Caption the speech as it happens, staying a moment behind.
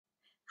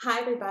Hi,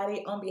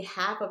 everybody. On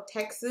behalf of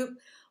TechSoup,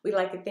 we'd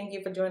like to thank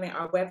you for joining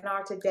our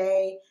webinar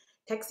today.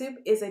 TechSoup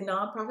is a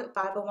nonprofit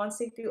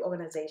 501c3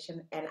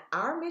 organization, and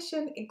our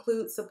mission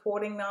includes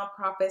supporting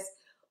nonprofits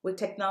with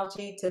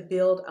technology to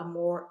build a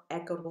more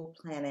equitable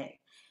planet.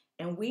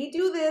 And we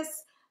do this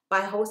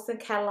by hosting a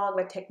catalog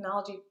of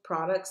technology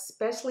products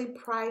specially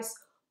priced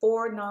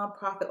for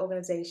nonprofit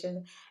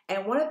organizations.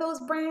 And one of those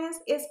brands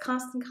is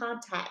Constant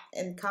Contact.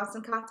 And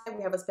Constant Contact,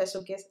 we have a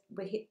special guest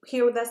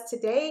here with us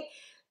today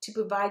to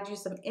provide you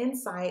some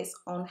insights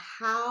on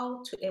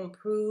how to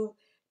improve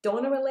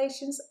donor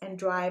relations and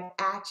drive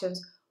actions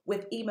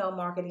with email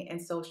marketing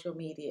and social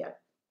media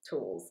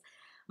tools.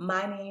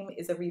 My name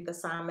is Aretha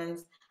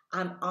Simons.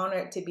 I'm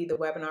honored to be the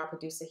webinar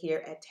producer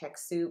here at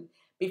TechSoup.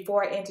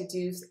 Before I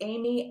introduce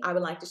Amy, I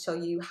would like to show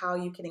you how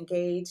you can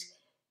engage.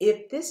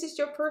 If this is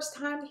your first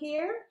time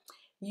here,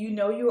 you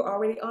know you're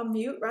already on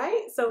mute,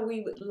 right? So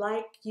we would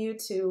like you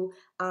to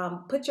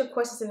put your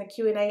questions in the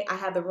Q&A. I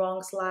have the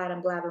wrong slide.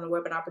 I'm glad I'm the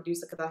webinar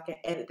producer because I can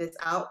edit this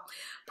out.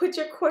 Put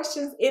your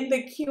questions in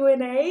the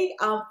Q&A.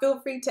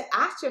 Feel free to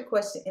ask your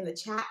question in the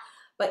chat.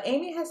 But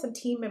Amy has some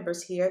team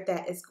members here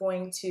that is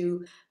going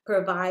to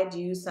provide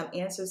you some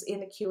answers in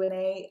the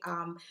Q&A.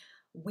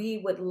 We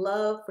would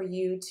love for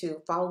you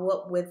to follow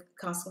up with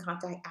Constant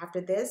Contact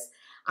after this.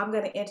 I'm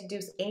going to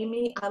introduce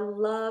Amy. I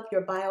love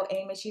your bio,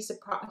 Amy. She's a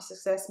partner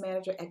success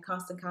manager at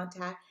Constant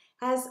Contact,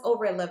 has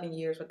over 11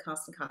 years with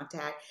Constant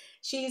Contact.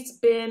 She's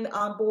been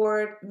on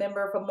board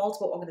member for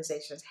multiple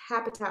organizations,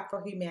 Habitat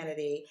for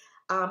Humanity,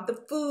 the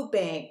Food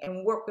Bank,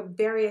 and worked with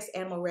various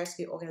animal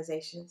rescue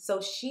organizations.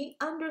 So she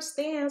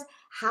understands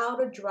how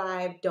to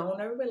drive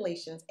donor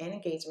relations and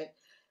engagement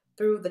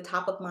through the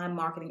top of mind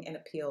marketing and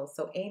appeal.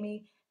 So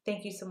Amy,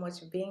 thank you so much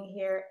for being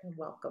here and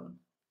welcome.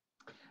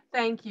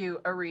 Thank you,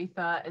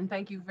 Aretha, and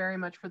thank you very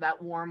much for that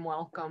warm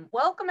welcome.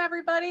 Welcome,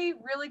 everybody.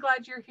 Really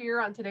glad you're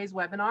here on today's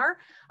webinar.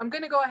 I'm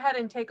going to go ahead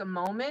and take a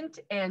moment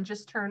and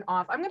just turn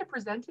off. I'm going to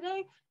present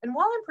today, and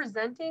while I'm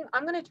presenting,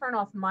 I'm going to turn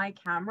off my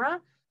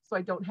camera so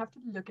I don't have to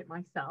look at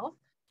myself.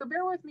 So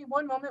bear with me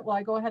one moment while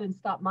I go ahead and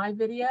stop my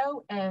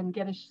video and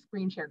get a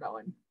screen share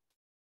going.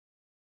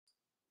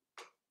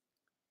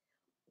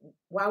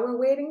 While we're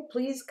waiting,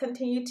 please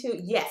continue to,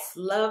 yes,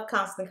 love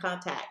Constant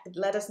Contact.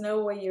 Let us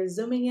know where you're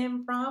zooming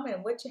in from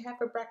and what you have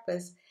for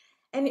breakfast.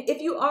 And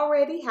if you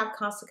already have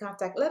Constant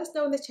Contact, let us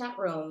know in the chat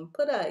room.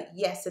 Put a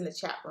yes in the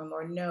chat room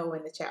or no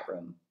in the chat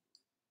room.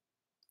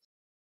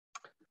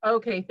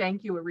 Okay,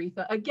 thank you,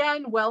 Aretha.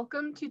 Again,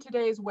 welcome to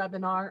today's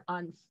webinar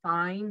on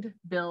Find,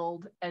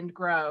 Build, and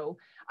Grow.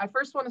 I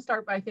first want to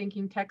start by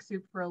thanking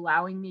TechSoup for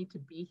allowing me to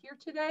be here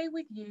today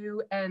with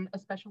you, and a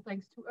special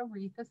thanks to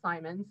Aretha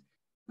Simons,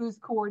 who's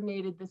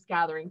coordinated this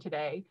gathering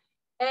today.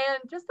 And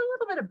just a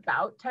little bit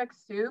about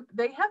TechSoup.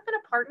 They have been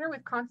a partner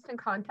with Constant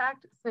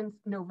Contact since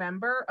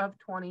November of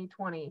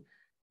 2020.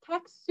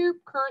 TechSoup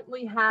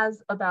currently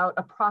has about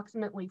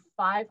approximately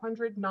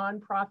 500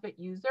 nonprofit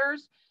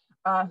users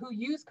who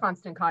use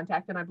Constant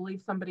Contact. And I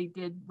believe somebody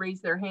did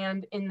raise their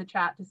hand in the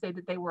chat to say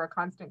that they were a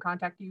Constant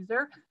Contact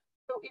user.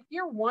 So if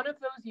you're one of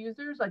those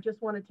users, I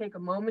just want to take a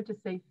moment to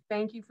say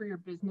thank you for your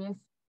business.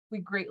 We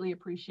greatly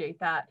appreciate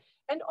that.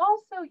 And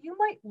also, you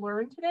might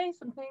learn today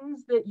some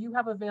things that you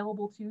have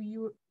available to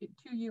you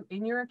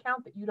in your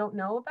account that you don't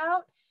know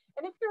about.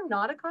 And if you're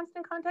not a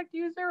Constant Contact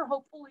user,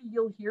 hopefully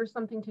you'll hear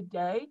something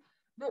today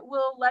that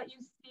will let you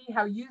see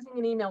how using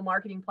an email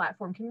marketing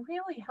platform can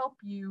really help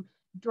you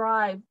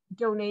drive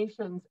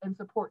donations and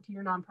support to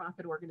your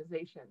nonprofit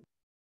organization.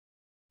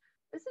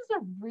 This is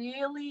a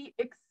really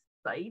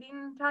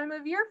exciting time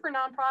of year for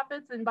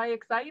nonprofits, and by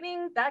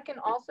exciting, that can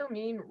also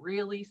mean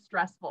really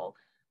stressful.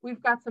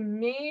 We've got some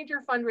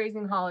major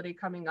fundraising holidays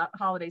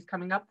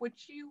coming up,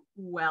 which you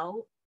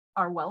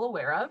are well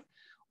aware of.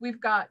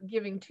 We've got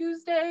Giving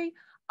Tuesday.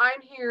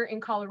 I'm here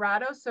in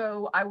Colorado,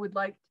 so I would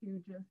like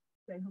to just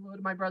say hello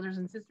to my brothers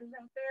and sisters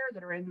out there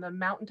that are in the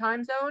Mountain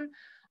Time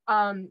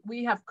Zone.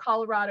 We have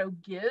Colorado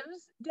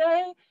Gives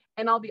Day,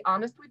 and I'll be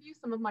honest with you,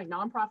 some of my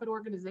nonprofit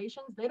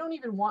organizations, they don't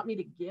even want me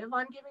to give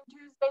on Giving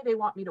Tuesday. They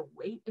want me to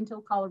wait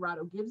until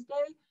Colorado Gives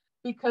Day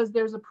because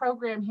there's a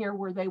program here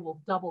where they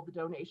will double the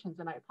donations.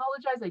 And I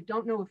apologize, I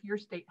don't know if your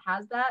state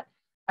has that.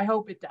 I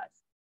hope it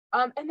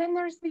does. And then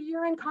there's the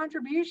year-end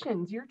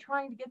contributions. You're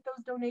trying to get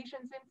those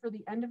donations in for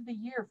the end of the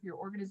year for your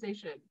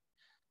organization.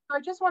 So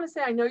I just want to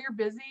say, I know you're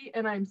busy,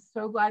 and I'm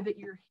so glad that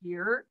you're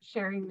here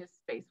sharing this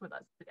space with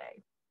us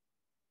today.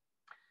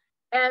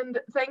 And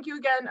thank you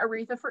again,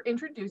 Aretha, for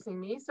introducing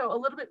me. So a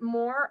little bit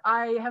more,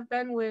 I have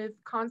been with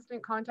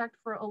Constant Contact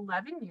for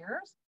 11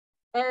 years,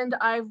 and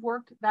I've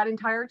worked that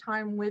entire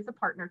time with the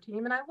partner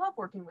team, and I love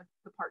working with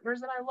the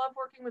partners, and I love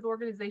working with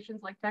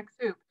organizations like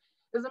TechSoup.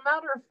 As a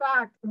matter of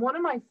fact, one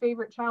of my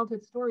favorite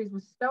childhood stories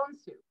was Stone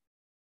Soup.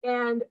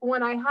 And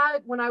when I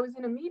was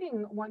in a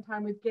meeting one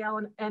time with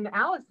Gail and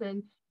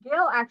Allison,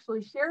 Gail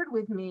actually shared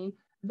with me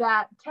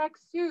that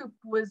TechSoup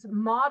was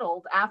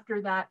modeled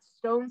after that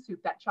Stone Soup,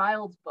 that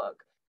child's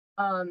book.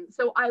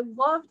 So I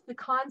loved the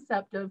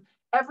concept of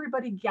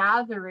everybody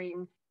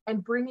gathering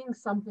and bringing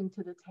something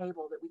to the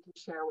table that we can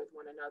share with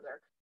one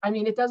another. I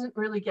mean, it doesn't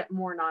really get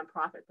more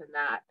nonprofit than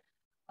that.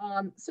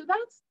 So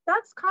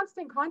that's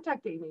Constant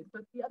Contact Amy.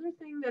 But the other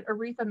thing that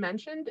Aretha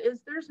mentioned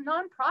is there's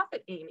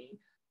Nonprofit Amy.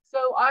 So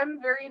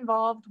I'm very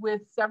involved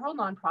with several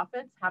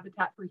nonprofits: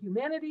 Habitat for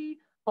Humanity,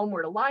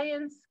 Homeward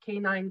Alliance,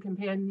 Canine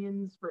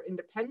Companions for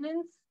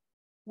Independence,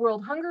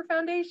 World Hunger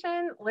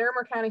Foundation,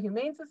 Larimer County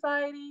Humane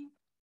Society.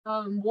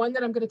 One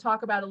that I'm going to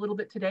talk about a little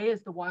bit today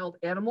is the Wild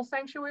Animal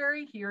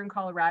Sanctuary here in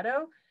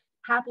Colorado.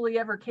 Happily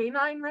Ever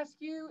Canine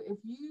Rescue. If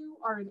you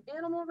are an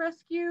animal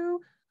rescue,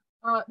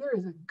 there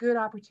is a good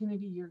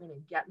opportunity you're going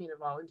to get me to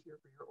volunteer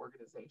for your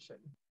organization.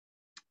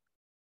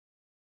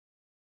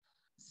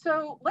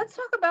 So let's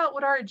talk about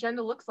what our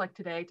agenda looks like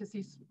today to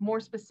see more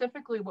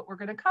specifically what we're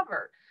going to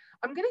cover.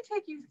 I'm going to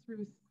take you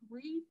through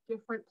 3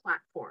 different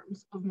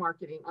platforms of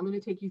marketing. I'm going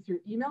to take you through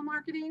email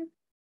marketing,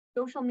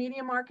 social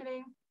media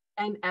marketing,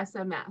 and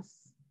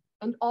SMS.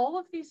 And all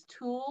of these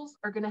tools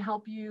are going to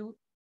help you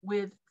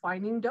with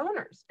finding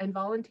donors and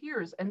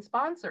volunteers and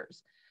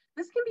sponsors.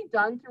 This can be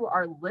done through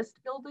our list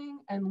building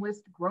and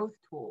list growth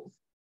tools.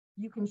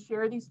 You can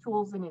share these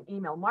tools in an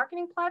email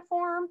marketing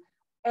platform,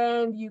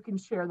 and you can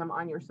share them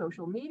on your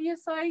social media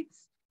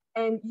sites,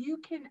 and you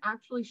can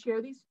actually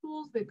share these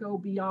tools that go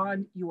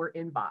beyond your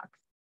inbox.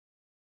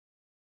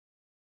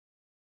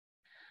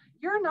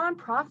 You're a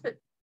nonprofit.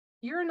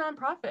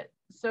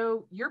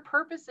 So your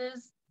purpose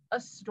is a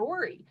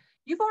story.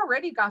 You've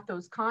already got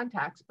those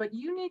contacts, but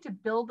you need to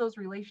build those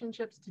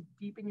relationships to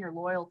deepen your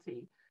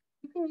loyalty.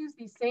 You can use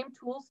these same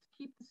tools to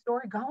keep the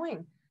story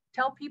going.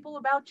 Tell people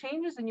about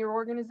changes in your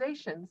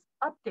organizations,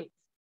 updates,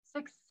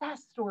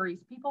 success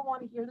stories. People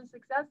want to hear the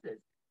successes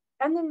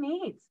and the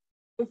needs.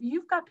 If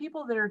you've got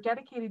people that are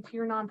dedicated to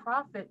your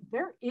nonprofit,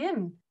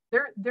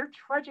 they're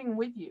trudging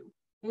with you.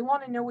 They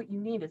want to know what you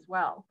need as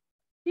well.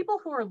 People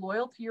who are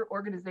loyal to your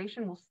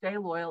organization will stay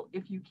loyal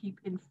if you keep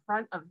in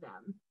front of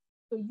them.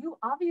 So you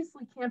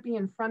obviously can't be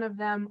in front of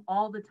them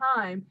all the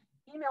time.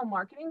 Email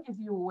marketing gives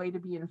you a way to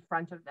be in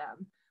front of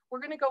them. We're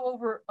going to go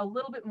over a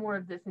little bit more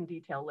of this in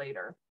detail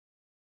later.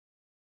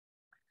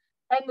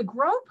 And the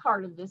growth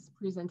part of this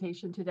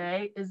presentation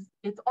today is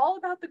it's all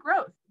about the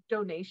growth.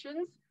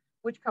 Donations,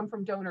 which come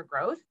from donor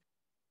growth,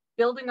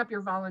 building up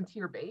your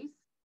volunteer base,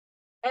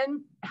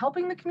 and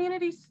helping the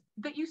communities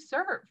that you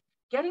serve,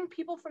 getting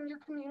people from your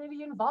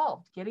community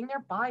involved, getting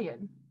their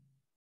buy-in.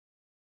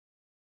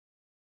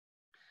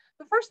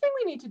 The first thing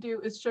we need to do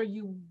is show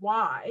you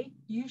why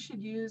you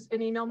should use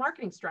an email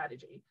marketing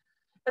strategy.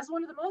 As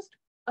one of the most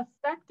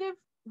effective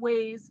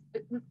ways,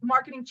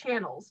 marketing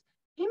channels,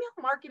 email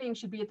marketing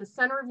should be at the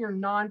center of your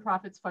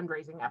nonprofit's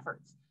fundraising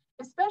efforts,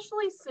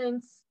 especially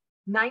since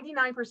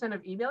 99%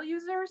 of email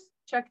users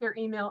check their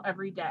email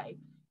every day.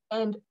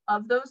 And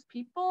of those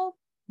people,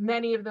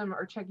 many of them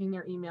are checking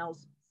their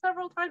emails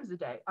several times a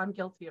day. I'm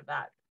guilty of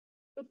that.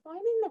 But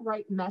finding the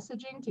right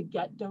messaging to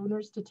get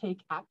donors to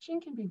take action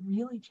can be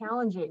really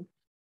challenging.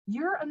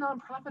 You're a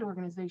nonprofit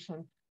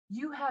organization.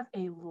 You have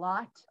a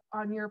lot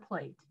on your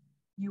plate.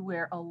 You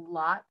wear a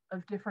lot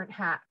of different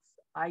hats.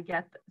 I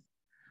get this.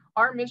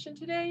 Our mission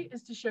today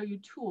is to show you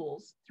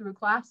tools through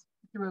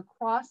a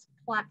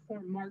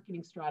cross-platform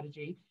marketing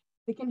strategy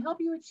that can help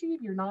you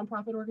achieve your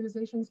nonprofit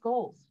organization's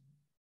goals.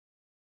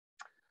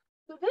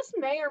 So this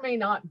may or may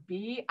not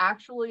be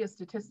actually a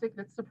statistic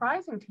that's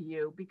surprising to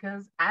you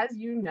because, as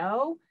you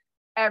know,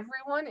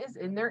 everyone is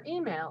in their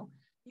email.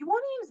 You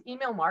want to use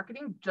email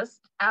marketing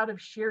just out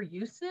of sheer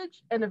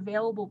usage and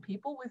available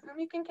people with whom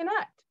you can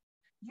connect.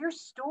 You're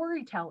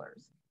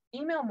storytellers.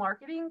 Email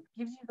marketing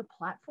gives you the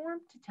platform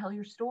to tell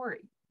your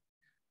story.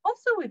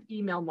 Also with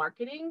email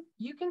marketing,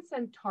 you can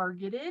send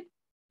targeted,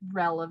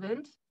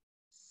 relevant,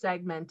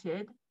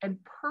 segmented, and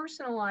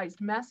personalized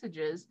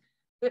messages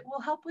that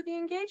will help with the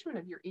engagement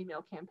of your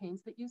email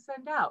campaigns that you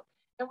send out.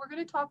 And we're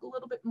going to talk a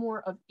little bit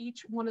more of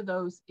each one of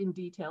those in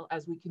detail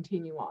as we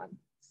continue on.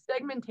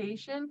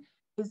 Segmentation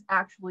is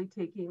actually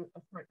taking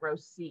a front row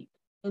seat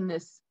in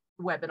this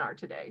webinar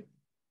today.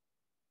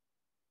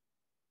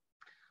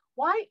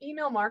 Why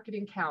email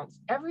marketing counts?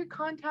 Every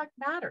contact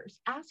matters.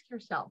 Ask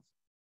yourself,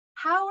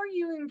 how are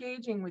you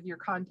engaging with your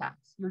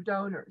contacts, your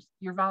donors,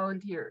 your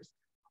volunteers?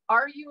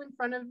 Are you in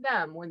front of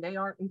them when they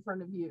aren't in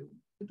front of you?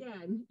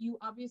 Again, you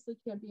obviously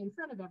can't be in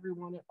front of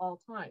everyone at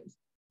all times.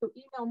 So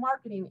email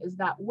marketing is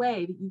that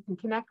way that you can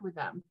connect with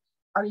them.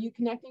 Are you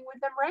connecting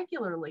with them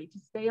regularly to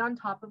stay on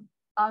top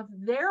of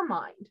their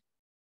mind?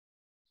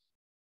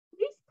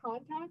 These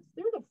contacts,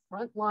 they're the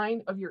front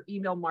line of your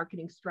email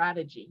marketing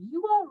strategy.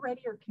 You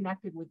already are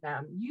connected with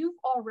them. You've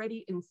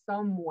already in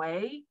some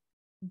way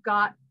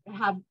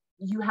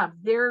you have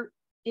their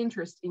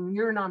interest in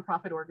your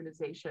nonprofit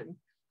organization.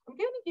 I'm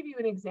going to give you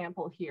an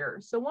example here.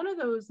 So one of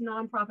those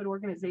nonprofit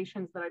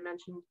organizations that I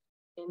mentioned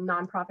in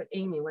Nonprofit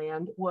Amy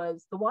Land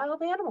was the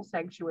Wild Animal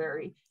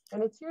Sanctuary.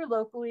 And it's here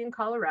locally in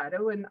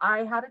Colorado. And I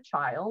had a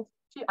child.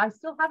 I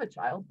still have a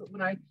child, but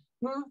when I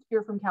moved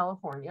here from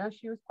California,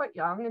 she was quite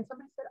young. And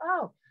somebody said,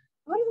 oh,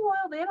 go to the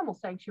Wild Animal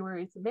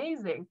Sanctuary. It's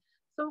amazing.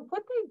 So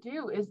what they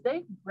do is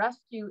they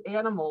rescue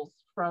animals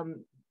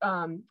from,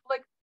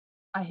 like,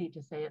 I hate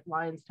to say it,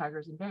 lions,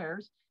 tigers, and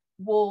bears,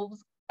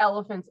 wolves,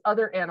 elephants,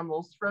 other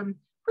animals from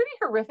pretty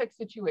horrific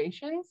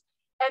situations.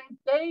 And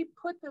they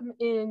put them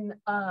in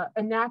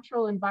a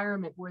natural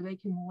environment where they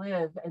can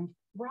live and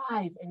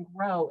thrive and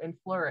grow and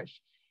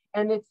flourish.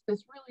 And it's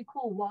this really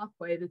cool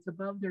walkway that's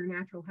above their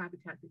natural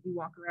habitat that you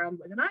walk around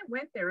with. And I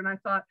went there and I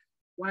thought,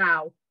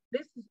 wow,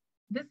 this is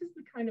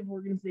the kind of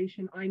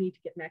organization I need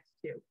to get next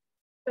to.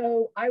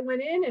 So I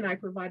went in and I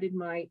provided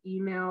my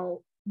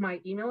email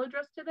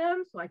address to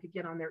them so I could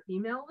get on their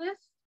email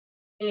list.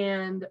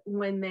 And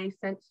when they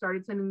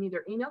started sending me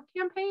their email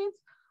campaigns,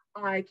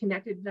 I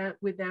connected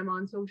with them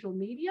on social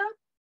media.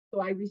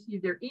 So I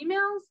received their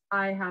emails.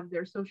 I have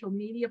their social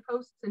media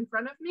posts in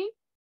front of me.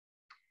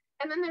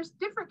 And then there's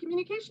different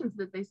communications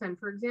that they send.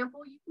 For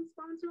example, you can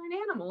sponsor an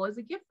animal as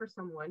a gift for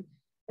someone.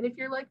 And if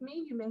you're like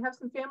me, you may have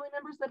some family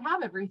members that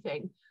have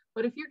everything.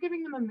 But if you're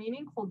giving them a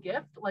meaningful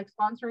gift, like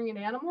sponsoring an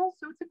animal,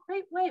 so it's a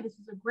great way. This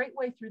is a great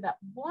way through that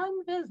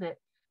one visit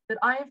that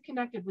I have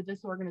connected with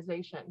this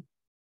organization.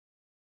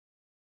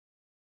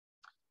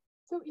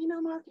 So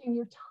email marketing,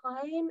 your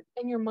time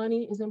and your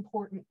money is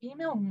important.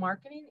 Email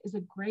marketing is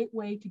a great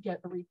way to get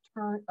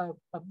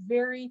a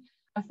very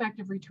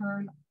effective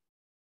return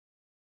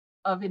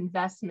of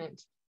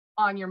investment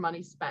on your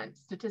money spent.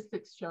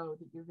 Statistics show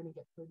that you're going to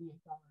get $38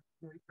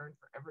 in return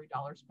for every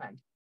dollar spent.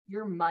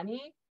 Your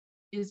money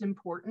is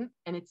important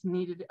and it's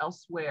needed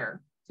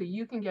elsewhere. So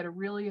you can get a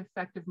really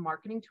effective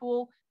marketing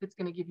tool that's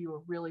going to give you a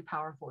really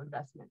powerful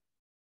investment.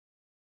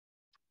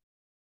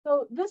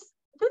 So this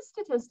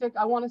statistic,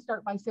 I want to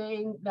start by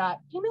saying that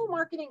email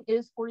marketing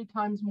is 40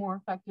 times more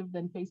effective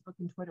than Facebook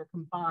and Twitter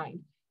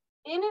combined.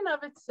 In and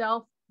of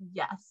itself,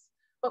 yes,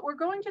 but we're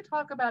going to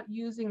talk about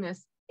using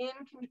this in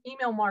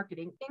email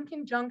marketing in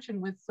conjunction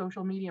with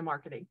social media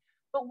marketing.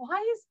 But why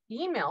is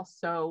email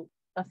so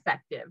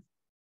effective?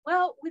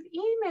 Well, with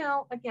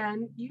email,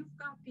 again, you've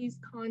got these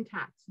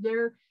contacts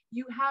there.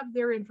 You have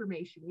their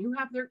information, you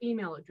have their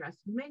email address,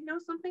 you may know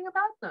something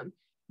about them.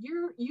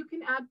 You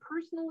can add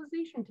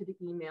personalization to the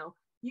email.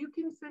 You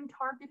can send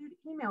targeted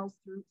emails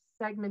through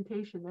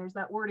segmentation. There's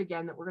that word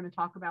again that we're going to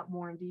talk about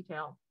more in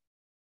detail.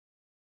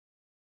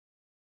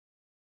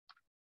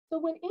 So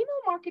when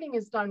email marketing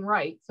is done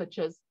right, such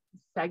as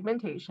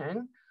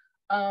segmentation,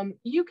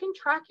 you can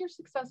track your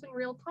success in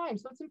real time.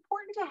 So it's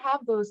important to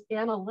have those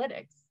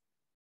analytics.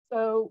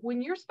 So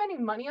when you're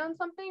spending money on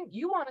something,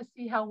 you want to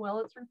see how well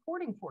it's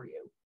reporting for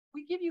you.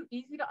 We give you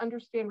easy to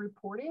understand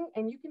reporting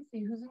and you can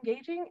see who's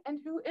engaging and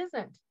who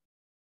isn't.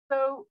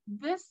 So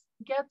this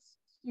gets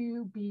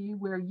to be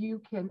where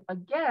you can,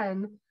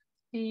 again,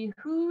 see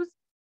who's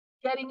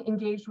getting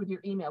engaged with your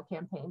email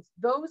campaigns.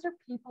 Those are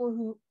people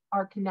who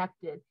are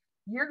connected.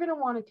 You're going to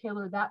want to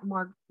tailor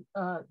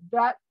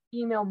that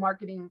email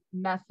marketing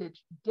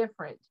message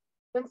different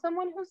than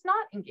someone who's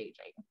not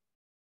engaging.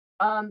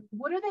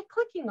 What are they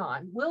clicking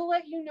on? We'll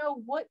let you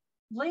know what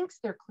links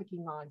they're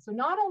clicking on. So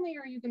not only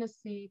are you going to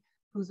see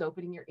who's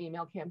opening your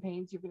email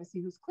campaigns, you're going to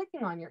see who's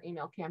clicking on your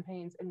email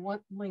campaigns and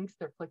what links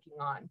they're clicking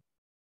on.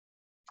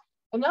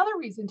 Another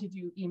reason to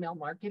do email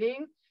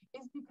marketing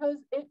is because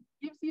it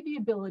gives you the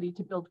ability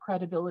to build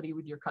credibility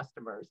with your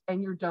customers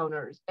and your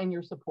donors and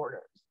your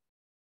supporters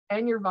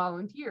and your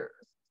volunteers.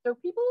 So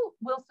people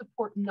will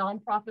support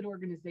nonprofit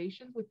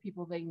organizations with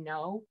people they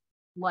know,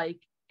 like,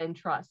 and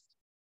trust.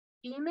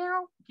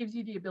 Email gives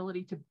you the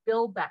ability to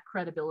build that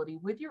credibility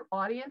with your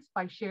audience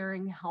by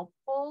sharing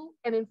helpful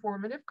and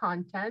informative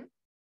content.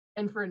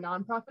 And for a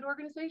nonprofit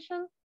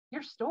organization,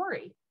 your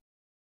story.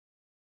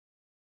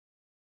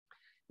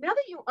 Now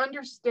that you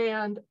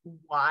understand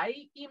why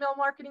email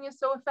marketing is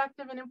so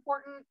effective and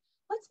important,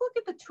 let's look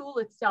at the tool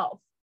itself.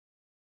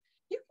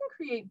 You can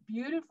create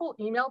beautiful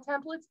email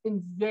templates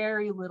in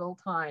very little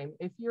time.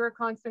 If you're a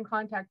Constant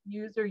Contact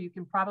user, you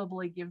can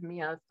probably give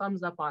me a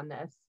thumbs up on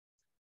this.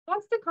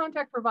 Constant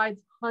Contact provides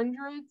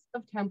hundreds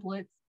of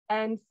templates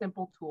and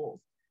simple tools.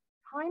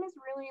 Time is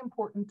really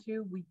important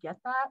too. We get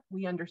that,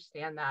 we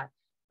understand that.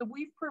 So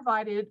we've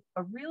provided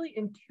a really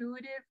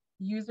intuitive,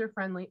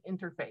 user-friendly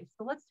interface.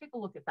 So let's take a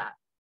look at that.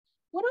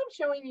 What I'm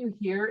showing you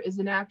here is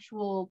an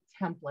actual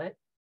template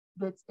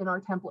that's in our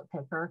template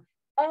picker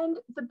and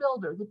the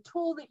builder, the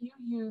tool that you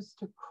use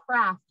to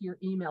craft your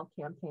email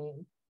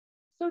campaign.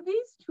 So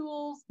these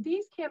tools,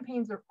 these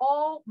campaigns are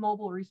all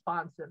mobile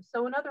responsive.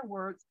 So in other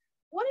words,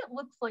 what it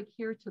looks like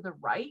here to the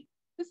right,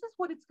 this is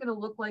what it's going to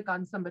look like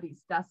on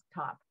somebody's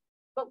desktop.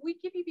 But we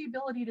give you the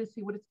ability to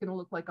see what it's going to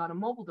look like on a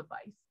mobile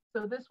device.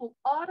 So this will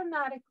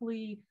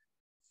automatically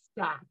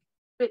stack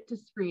fit to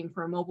screen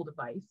for a mobile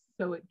device.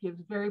 So it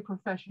gives very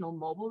professional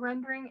mobile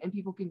rendering and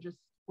people can just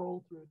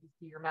scroll through to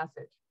see your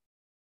message.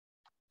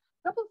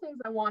 A couple of things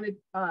I want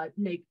to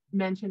make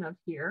mention of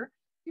here.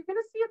 You're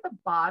going to see at the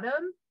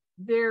bottom,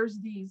 there's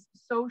these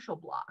social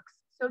blocks.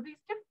 So these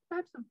different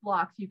types of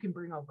blocks you can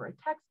bring over: a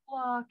text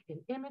block, an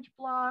image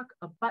block,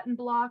 a button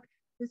block.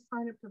 This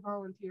sign up to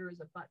volunteer is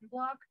a button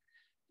block.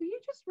 So you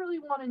just really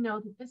want to know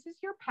that this is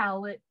your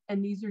palette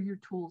and these are your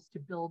tools to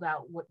build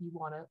out what you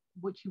want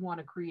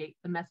to create,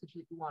 the message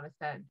that you want to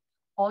send.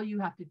 All you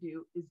have to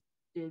do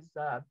is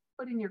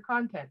put in your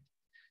content.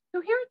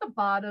 So here at the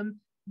bottom,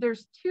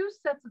 there's two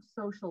sets of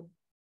social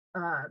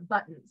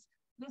buttons.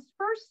 This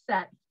first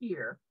set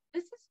here,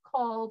 this is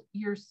called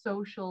your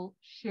social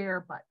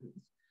share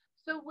buttons.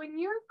 So when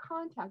your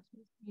contacts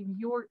receive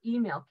your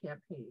email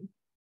campaign,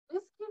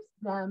 this gives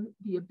them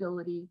the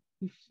ability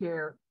to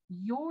share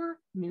your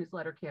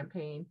newsletter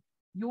campaign,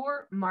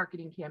 your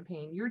marketing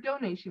campaign, your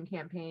donation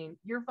campaign,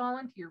 your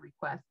volunteer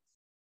requests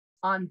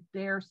on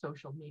their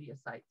social media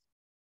sites.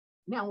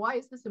 Now, why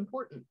is this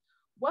important?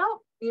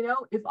 Well,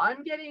 if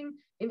I'm getting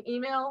an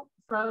email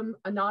from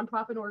a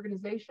nonprofit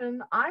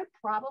organization, I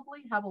probably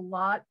have a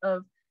lot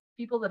of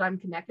people that I'm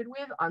connected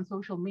with on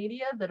social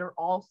media that are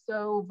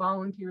also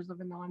volunteers of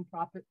a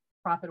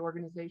nonprofit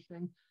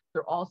organization.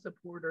 They're all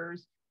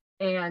supporters.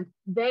 And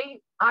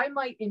I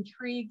might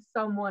intrigue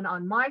someone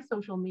on my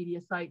social media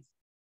sites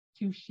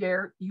to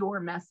share your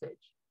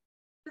message.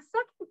 The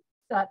second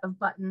set of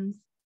buttons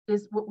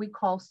is what we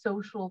call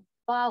social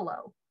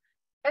follow.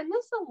 And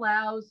this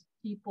allows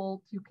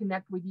people to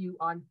connect with you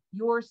on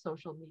your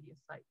social media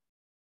site.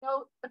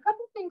 So a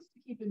couple things to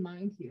keep in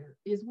mind here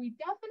is we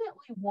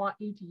definitely want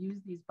you to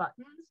use these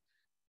buttons,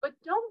 but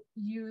don't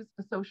use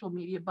a social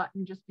media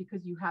button just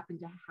because you happen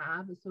to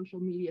have a social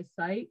media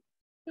site.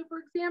 So for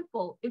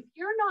example, if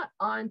you're not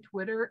on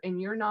Twitter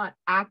and you're not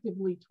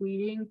actively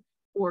tweeting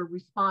or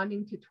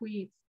responding to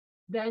tweets,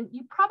 then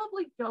you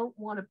probably don't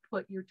want to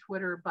put your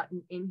Twitter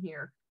button in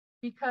here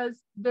because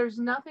there's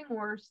nothing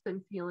worse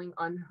than feeling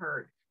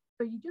unheard.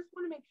 So you just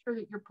want to make sure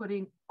that you're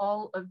putting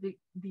all of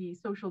the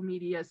social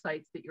media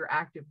sites that you're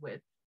active with.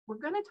 We're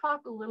going to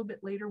talk a little bit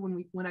later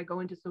when I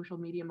go into social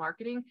media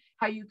marketing,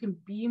 how you can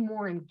be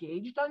more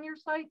engaged on your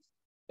sites,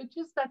 but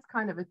just that's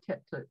kind of a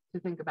tip to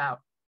think about.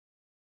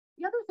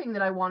 The other thing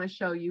that I want to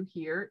show you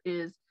here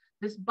is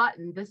this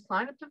button, this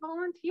sign up to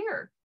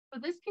volunteer. So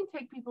this can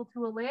take people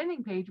to a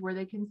landing page where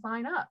they can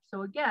sign up.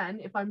 So again,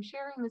 if I'm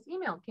sharing this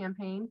email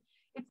campaign,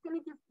 it's going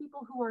to give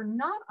people who are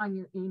not on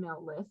your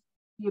email list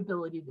the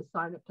ability to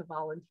sign up to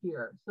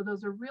volunteer. So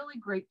those are really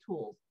great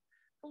tools.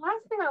 The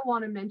last thing I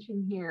want to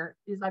mention here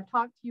is I've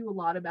talked to you a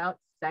lot about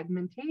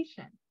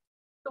segmentation.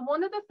 So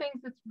one of the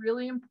things that's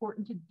really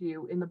important to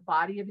do in the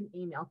body of an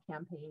email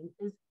campaign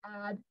is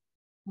add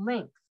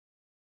links.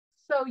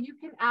 So you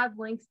can add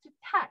links to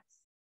text.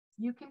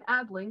 You can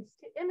add links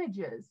to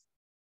images,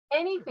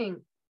 anything.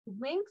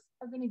 Links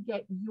are going to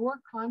get your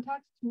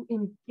contacts to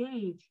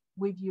engage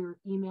with your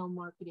email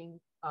marketing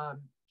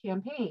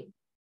campaign.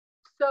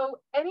 So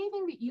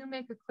anything that you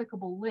make a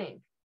clickable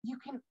link, you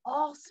can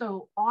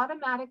also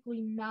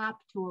automatically map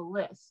to a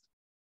list.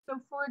 So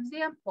for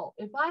example,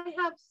 if I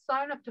have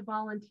sign up to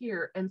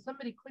volunteer and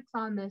somebody clicks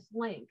on this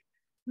link,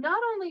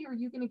 not only are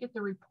you going to get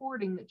the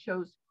reporting that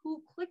shows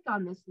who clicked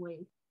on this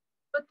link,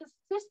 but the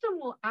system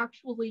will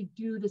actually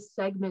do the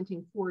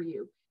segmenting for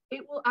you.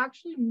 It will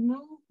actually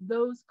move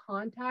those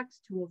contacts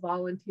to a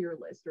volunteer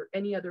list or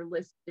any other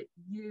list that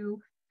you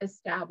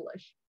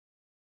establish.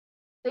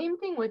 Same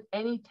thing with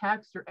any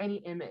text or any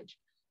image.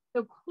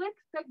 So click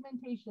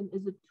segmentation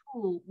is a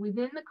tool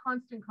within the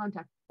Constant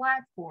Contact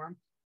platform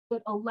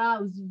that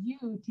allows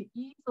you to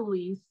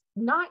easily,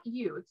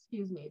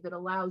 that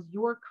allows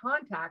your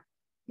contact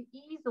to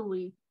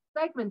easily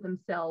segment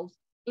themselves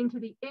into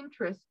the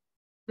interests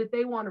that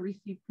they want to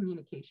receive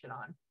communication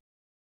on.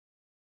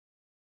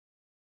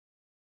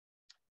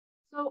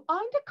 So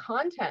on to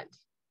content.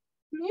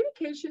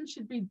 Communication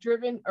should be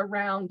driven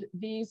around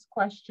these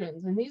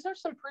questions, and these are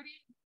some pretty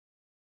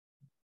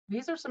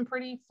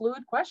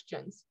fluid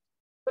questions.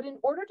 But in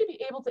order to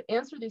be able to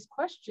answer these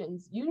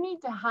questions, you need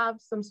to have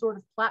some sort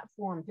of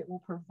platform that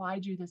will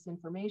provide you this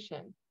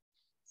information.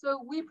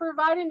 So we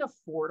provide an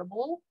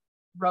affordable,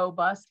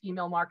 robust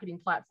email marketing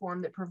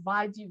platform that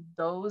provides you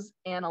those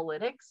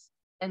analytics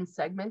and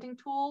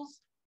segmenting tools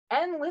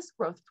and list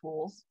growth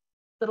tools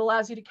that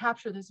allows you to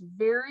capture this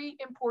very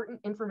important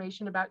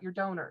information about your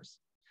donors.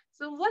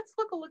 So let's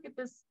look at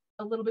this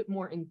a little bit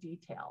more in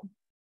detail.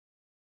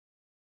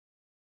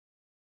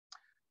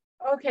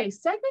 Okay,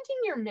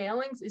 segmenting your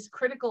mailings is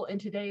critical in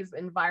today's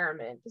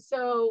environment.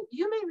 So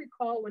you may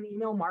recall when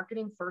email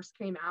marketing first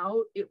came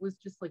out, it was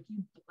just like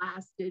you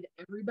blasted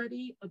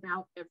everybody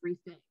about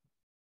everything.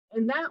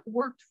 And that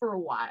worked for a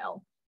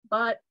while,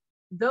 but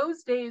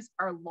those days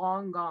are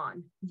long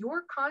gone.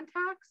 Your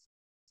contacts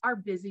are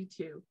busy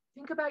too.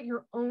 Think about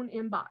your own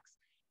inbox.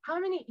 How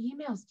many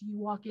emails do you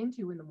walk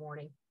into in the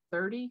morning?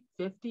 30,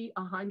 50,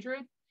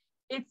 100?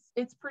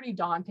 It's pretty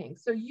daunting.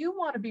 So you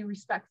want to be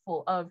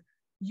respectful of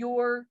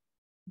your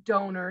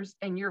donors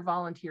and your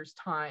volunteers'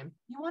 time.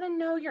 You want to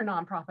know your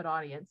nonprofit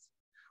audience.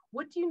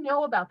 What do you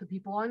know about the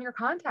people on your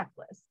contact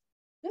list?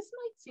 This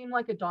might seem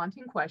like a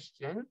daunting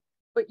question,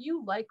 but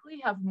you likely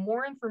have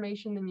more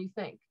information than you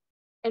think.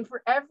 And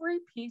for every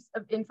piece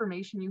of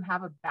information you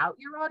have about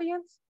your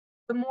audience,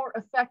 the more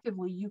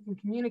effectively you can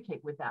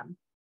communicate with them.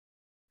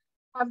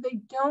 Have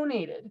they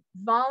donated,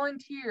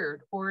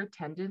 volunteered, or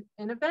attended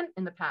an event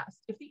in the past?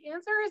 If the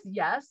answer is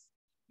yes,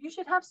 you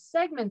should have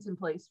segments in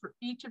place for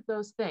each of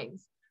those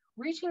things.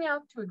 Reaching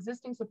out to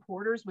existing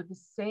supporters with the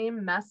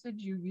same message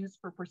you use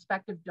for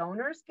prospective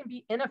donors can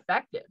be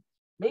ineffective.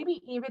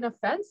 maybe even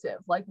offensive.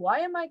 Like, why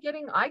am I give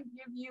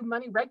you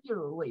money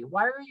regularly.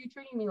 Why are you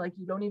treating me like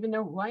you don't even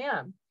know who I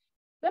am?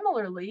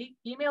 Similarly,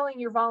 emailing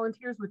your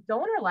volunteers with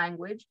donor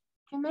language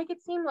can make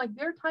it seem like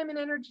their time and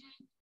energy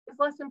is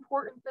less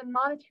important than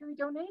monetary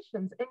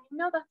donations. And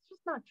that's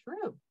just not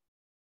true.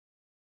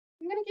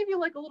 I'm going to give you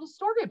like a little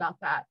story about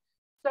that.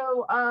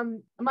 So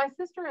my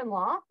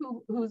sister-in-law,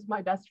 who's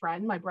my best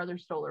friend, my brother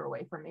stole her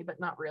away from me, but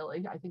not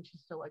really. I think she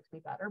still likes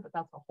me better, but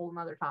that's a whole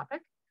nother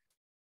topic.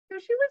 So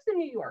she lives in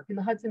New York in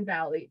the Hudson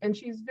Valley, and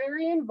she's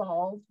very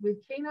involved with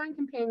Canine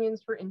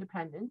Companions for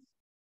Independence.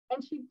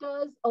 And she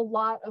does a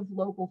lot of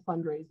local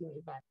fundraising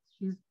events.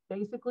 She's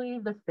basically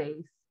the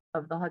face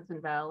of the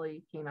Hudson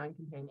Valley Canine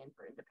Companion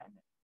for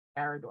Independence,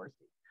 Kara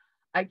Dorsey.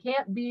 I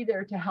can't be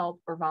there to help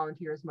or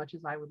volunteer as much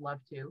as I would love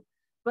to,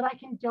 but I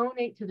can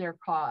donate to their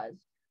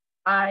cause.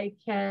 I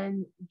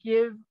can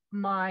give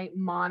my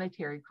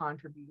monetary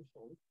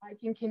contributions. I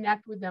can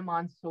connect with them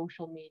on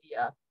social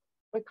media.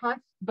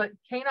 But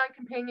Canine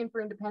Companion for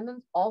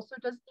Independence also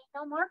does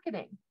email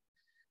marketing.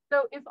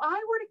 So if I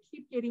were to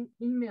keep getting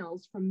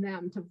emails from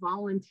them to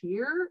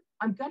volunteer,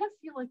 I'm going to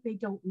feel like they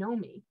don't know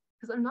me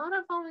because I'm not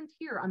a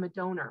volunteer, I'm a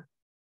donor.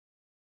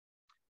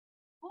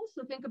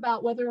 Also think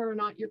about whether or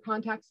not your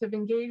contacts have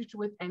engaged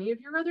with any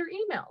of your other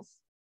emails.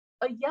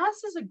 A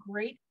yes is a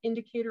great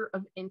indicator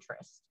of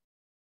interest.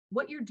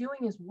 What you're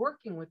doing is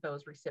working with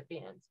those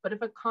recipients. But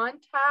if a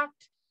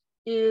contact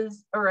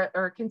or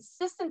a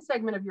consistent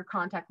segment of your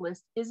contact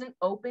list isn't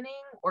opening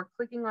or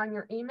clicking on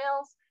your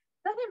emails,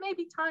 then it may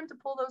be time to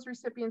pull those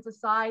recipients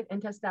aside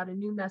and test out a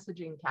new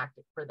messaging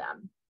tactic for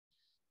them.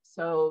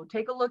 So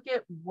take a look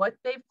at what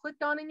they've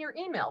clicked on in your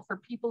email. For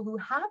people who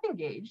have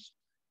engaged,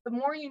 the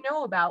more you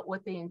know about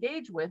what they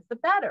engage with, the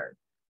better.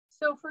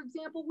 So for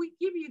example, we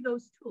give you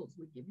those tools.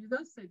 We give you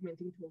those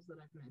segmenting tools that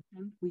I've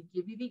mentioned. We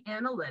give you the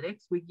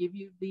analytics. We give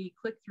you the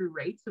click-through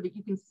rate so that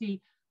you can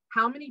see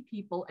how many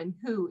people and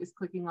who is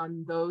clicking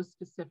on those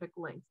specific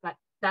links.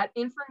 That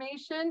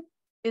information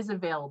is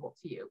available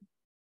to you.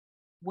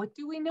 What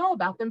do we know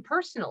about them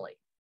personally?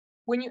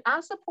 When you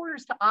ask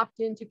supporters to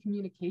opt into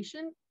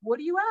communication, what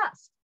do you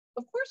ask?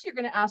 Of course, you're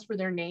going to ask for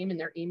their name and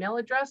their email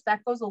address.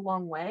 That goes a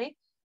long way.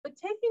 But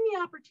taking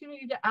the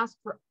opportunity to ask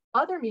for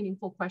other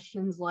meaningful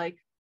questions like,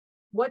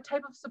 what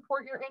type of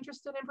support you're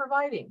interested in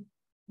providing?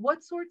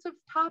 What sorts of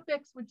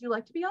topics would you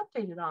like to be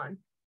updated on?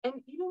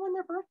 And even when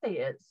their birthday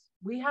is,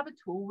 we have a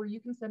tool where you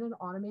can send an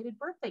automated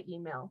birthday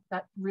email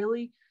that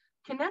really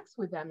connects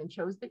with them and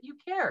shows that you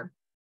care.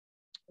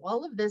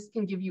 All of this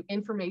can give you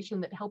information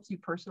that helps you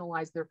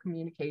personalize their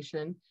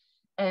communication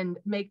and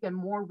make them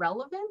more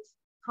relevant,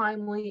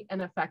 timely,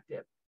 and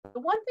effective. The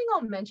one thing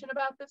I'll mention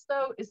about this,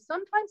 though, is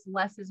sometimes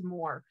less is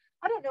more.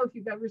 I don't know if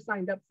you've ever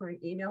signed up for an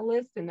email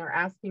list and they're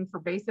asking for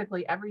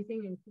basically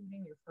everything,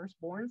 including your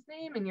firstborn's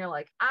name, and you're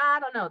like, I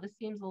don't know, this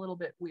seems a little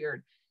bit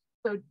weird.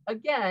 So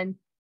again,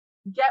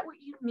 get what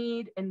you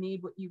need and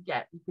need what you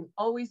get. You can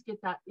always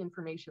get that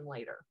information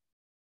later.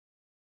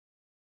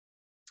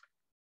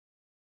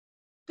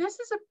 This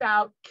is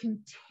about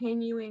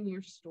continuing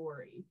your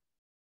story.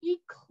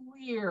 Be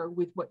clear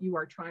with what you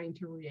are trying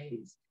to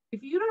raise.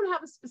 If you don't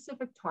have a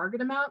specific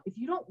target amount, if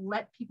you don't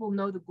let people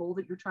know the goal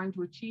that you're trying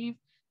to achieve,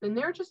 then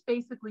they're just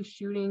basically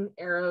shooting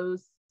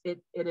arrows at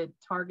a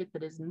target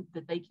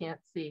that they can't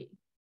see.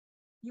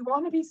 You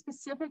want to be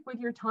specific with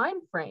your time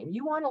frame.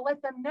 You want to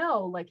let them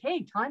know, like,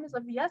 hey, time is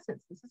of the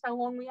essence. This is how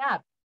long we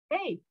have.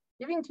 Hey,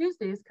 Giving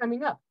Tuesday is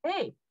coming up.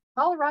 Hey,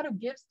 Colorado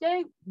Gives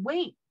Day,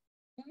 wait,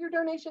 do your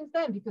donations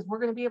then because we're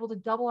going to be able to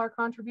double our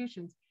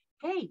contributions.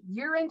 Hey,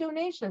 year-end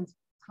donations,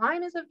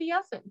 time is of the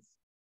essence.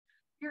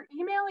 Your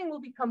emailing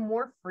will become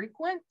more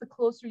frequent the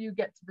closer you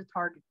get to the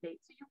target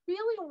date. So you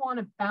really want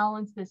to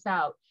balance this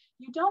out.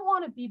 You don't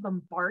want to be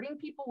bombarding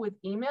people with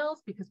emails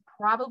because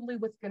probably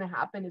what's going to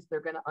happen is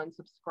they're going to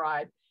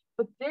unsubscribe,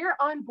 but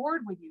they're on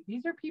board with you.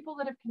 These are people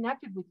that have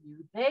connected with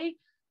you. They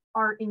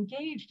are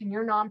engaged in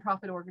your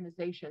nonprofit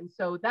organization.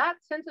 So that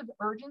sense of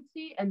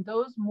urgency and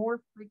those more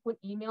frequent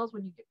emails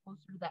when you get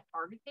closer to that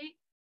target date,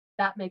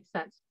 that makes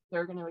sense.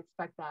 They're going to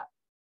expect that.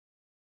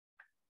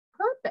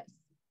 Purpose.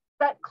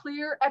 Set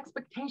clear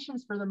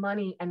expectations for the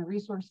money and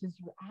resources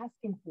you're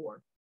asking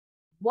for.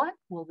 What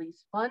will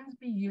these funds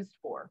be used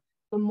for?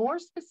 The more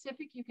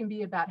specific you can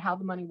be about how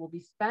the money will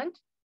be spent,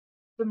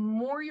 the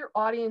more your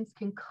audience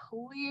can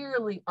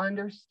clearly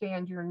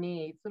understand your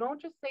needs. So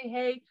don't just say,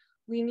 hey,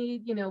 we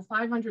need,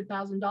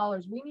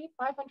 $500,000. We need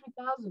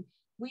 $500,000.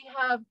 We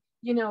have,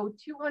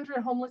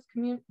 200 homeless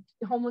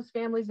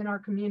families in our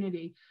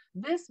community.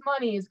 This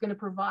money is going to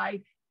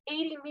provide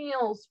 80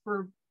 meals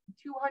for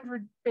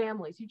 200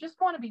 families. You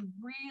just want to be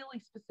really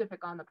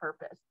specific on the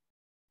purpose.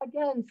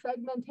 Again,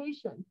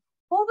 segmentation.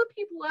 Pull the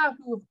people out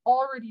who have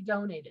already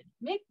donated.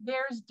 Make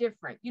theirs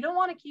different. You don't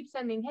want to keep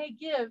sending, hey,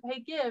 give,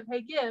 hey, give,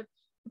 hey, give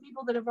to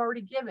people that have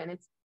already given.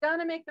 It's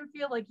gonna make them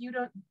feel like you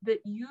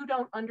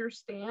don't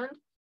understand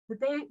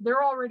that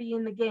they're already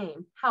in the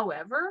game.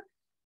 However,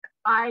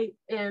 I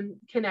am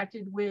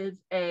connected with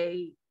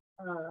again,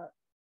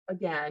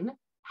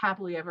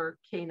 Happily Ever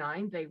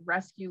Canine. They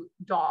rescue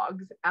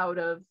dogs out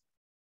of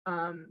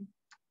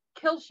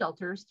kill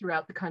shelters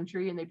throughout the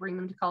country, and they bring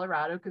them to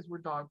Colorado because we're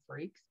dog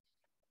freaks.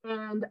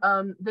 And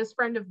this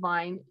friend of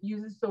mine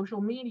uses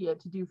social media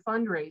to do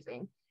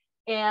fundraising.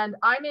 And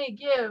I may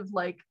give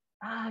like,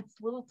 it's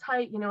a little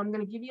tight, I'm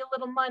going to give you a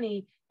little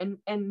money, and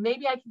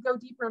maybe I could go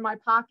deeper in my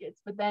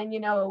pockets. But then,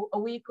 a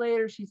week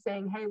later, she's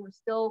saying, hey, we're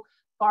still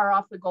far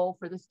off the goal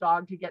for this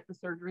dog to get the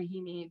surgery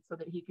he needs so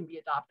that he can be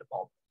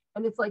adoptable.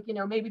 And it's like,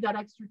 maybe that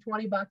extra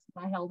 $20 that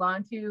I held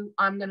on to,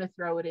 I'm going to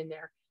throw it in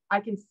there. I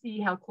can see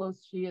how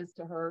close she is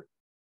to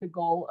the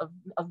goal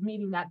of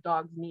meeting that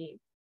dog's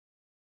needs.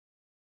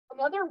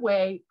 Another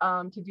way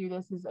to do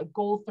this is a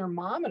goal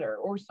thermometer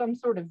or some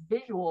sort of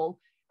visual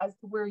as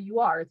to where you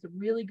are. It's a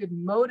really good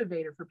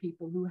motivator for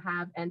people who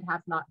have and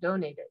have not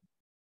donated.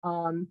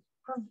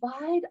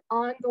 Provide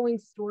ongoing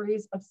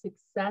stories of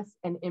success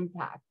and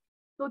impact.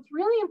 So it's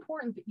really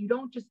important that you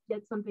don't just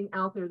get something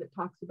out there that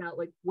talks about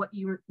like what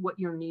your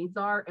needs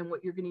are and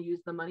what you're going to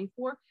use the money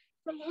for.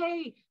 Say,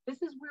 hey,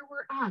 this is where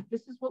we're at.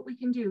 This is what we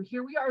can do.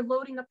 Here we are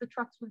loading up the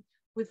trucks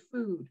with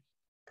food.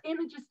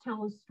 Images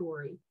tell a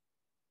story.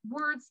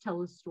 Words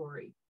tell a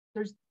story.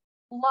 There's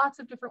lots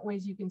of different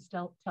ways you can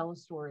tell a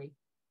story.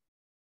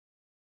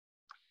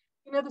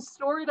 The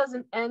story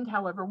doesn't end,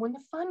 however, when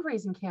the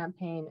fundraising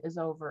campaign is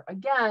over.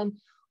 Again,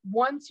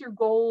 once your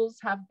goals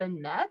have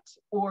been met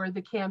or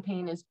the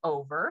campaign is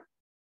over,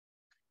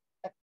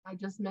 I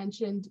just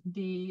mentioned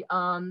these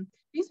are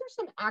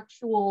some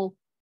actual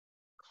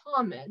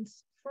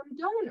comments from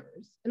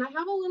donors, and I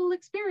have a little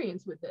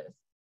experience with this.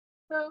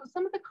 So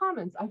some of the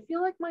comments, I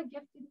feel like my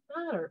gift didn't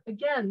matter.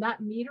 Again, that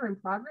meter and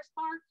progress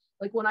bar,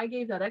 like when I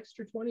gave that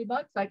extra $20,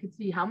 I could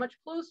see how much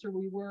closer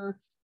we were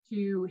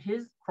to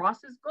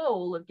cross his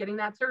goal of getting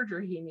that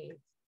surgery he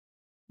needs.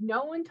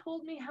 No one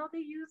told me how they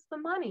use the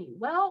money.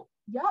 Well,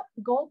 yep,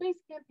 goal-based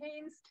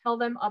campaigns tell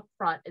them up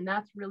front, and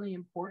that's really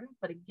important.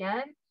 But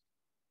again,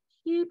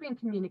 keep in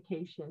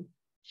communication,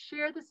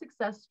 share the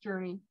success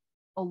journey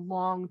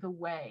along the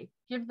way,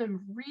 give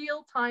them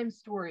real-time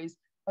stories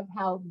of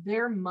how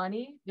their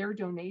money, their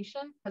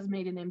donation has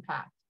made an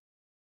impact.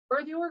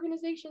 Or the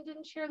organization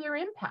didn't share their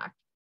impact.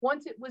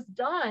 Once it was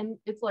done,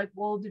 it's like,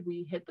 well, did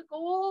we hit the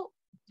goal?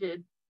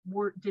 Did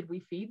we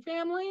feed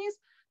families?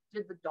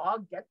 Did the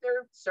dog get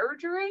their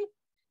surgery?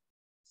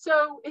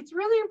 So it's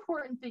really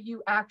important that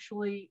you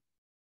actually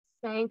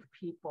thank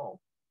people,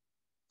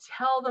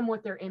 tell them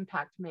what their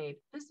impact made.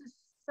 This is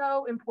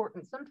so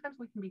important. Sometimes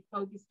we can be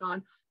focused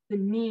on the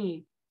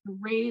need to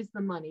raise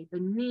the money, the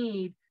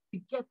need to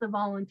get the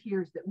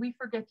volunteers, that we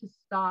forget to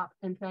stop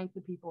and thank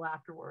the people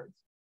afterwards.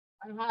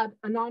 I had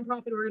a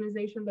nonprofit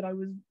organization that I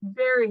was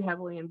very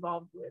heavily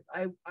involved with.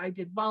 I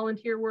did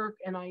volunteer work,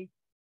 and I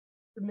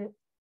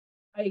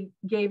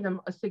gave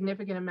them a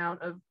significant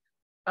amount of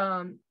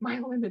my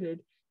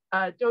limited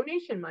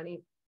donation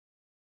money.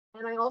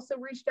 And I also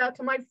reached out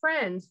to my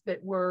friends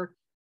that were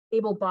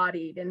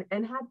able-bodied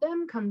and had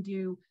them come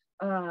do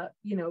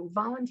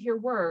volunteer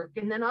work.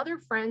 And then other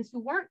friends who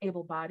weren't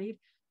able-bodied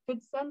could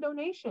send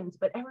donations,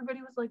 but everybody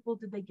was like, well,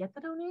 did they get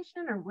the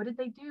donation, or what did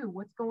they do?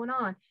 What's going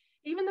on?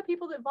 Even the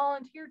people that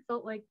volunteered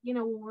felt like,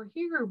 well, we're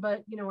here,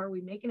 but, are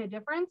we making a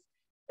difference?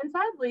 And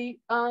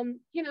sadly,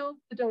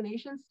 the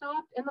donations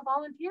stopped and the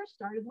volunteers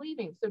started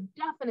leaving. So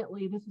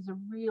definitely this is a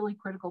really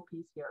critical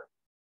piece here.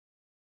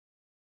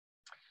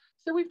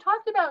 So we've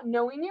talked about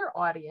knowing your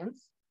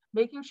audience,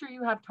 making sure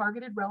you have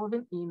targeted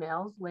relevant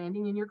emails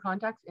landing in your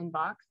contacts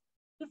inbox.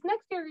 This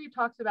next area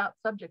talks about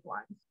subject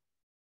lines.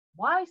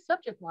 Why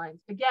subject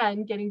lines?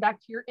 Again, getting back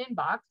to your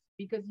inbox,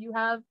 because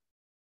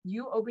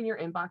you open your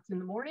inbox in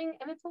the morning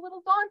and it's a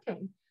little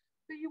daunting.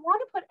 So you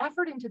want to put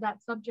effort into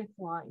that subject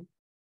line.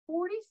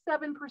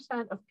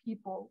 47% of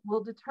people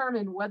will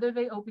determine whether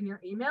they open your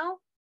email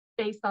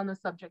based on the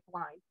subject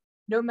line,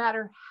 no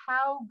matter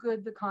how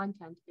good the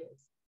content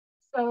is.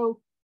 So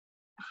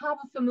have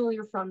a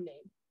familiar from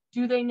name.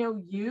 Do they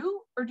know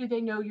you, or do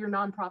they know your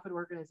nonprofit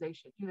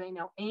organization? Do they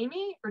know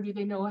Amy, or do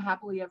they know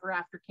Happily Ever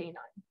After Canine?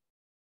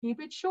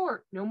 Keep it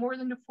short, no more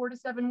than 4 to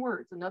 7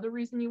 words. Another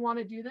reason you want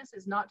to do this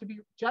is not to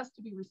be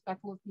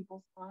respectful of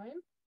people's time,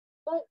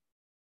 but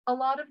a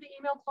lot of the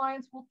email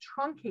clients will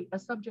truncate a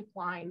subject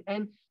line,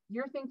 and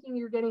you're thinking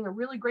you're getting a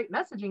really great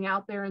messaging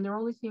out there, and they're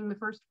only seeing the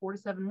first 4 to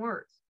 7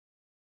 words.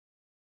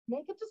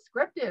 Make it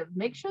descriptive.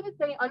 Make sure that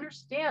they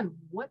understand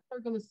what they're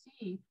going to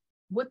see,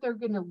 what they're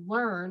going to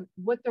learn,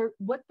 what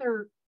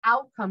their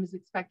outcome is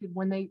expected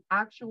when they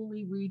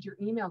actually read your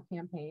email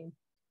campaign.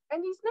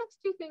 And these next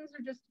 2 things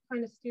are just to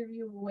kind of steer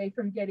you away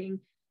from getting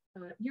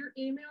your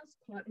emails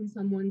caught in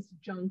someone's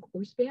junk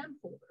or spam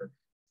folder.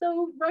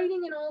 So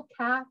writing in all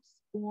caps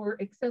or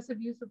excessive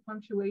use of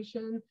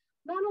punctuation,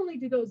 not only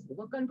do those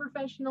look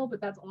unprofessional,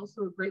 but that's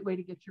also a great way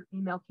to get your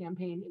email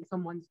campaign in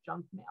someone's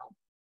junk mail.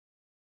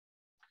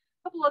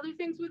 A couple other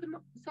things with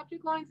the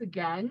subject lines,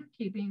 again,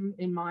 keeping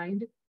in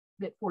mind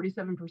that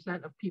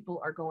 47% of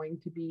people are going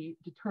to be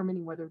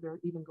determining whether they're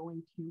even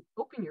going to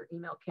open your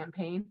email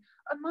campaign.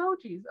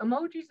 Emojis.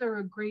 Emojis are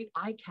a great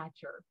eye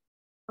catcher.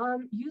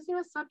 Using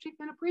a subject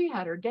and a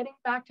pre-header, getting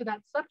back to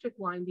that subject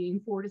line being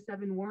 4 to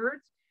 7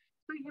 words.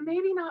 So you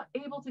may be not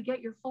able to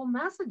get your full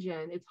message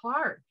in. It's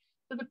hard.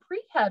 So the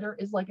pre-header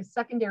is like a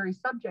secondary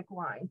subject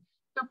line.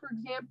 So for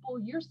example,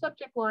 your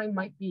subject line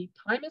might be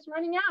time is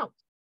running out.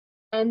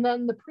 And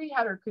then the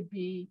pre-header could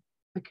be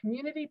the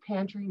community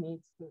pantry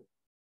needs food.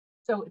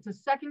 So it's a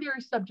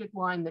secondary subject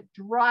line that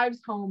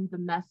drives home the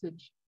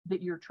message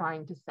that you're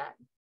trying to send.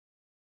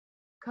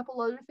 A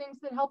couple other things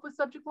that help with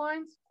subject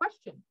lines.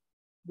 Question: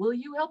 will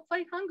you help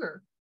fight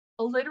hunger?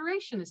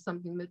 Alliteration is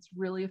something that's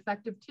really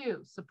effective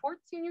too. Support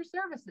senior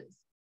services.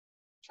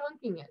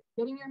 Chunking it,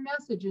 getting your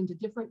message into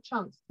different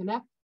chunks.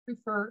 Connect,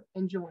 refer,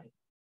 and join.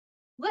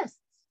 Lists,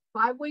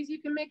 5 ways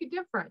you can make a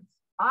difference.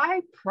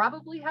 I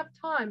probably have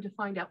time to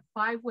find out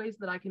 5 ways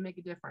that I can make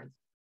a difference.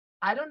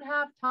 I don't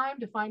have time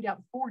to find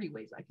out 40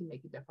 ways I can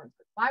make a difference,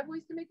 but 5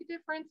 ways to make a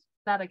difference,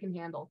 that I can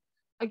handle.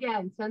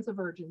 Again, sense of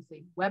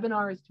urgency.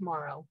 Webinar is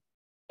tomorrow.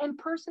 And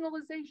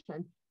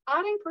personalization.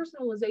 Adding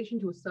personalization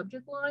to a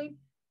subject line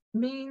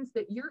means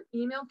that your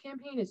email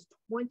campaign is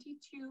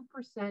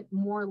 22%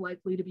 more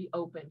likely to be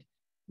opened.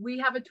 We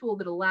have a tool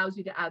that allows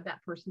you to add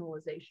that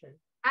personalization.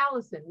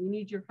 Allison, we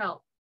need your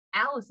help.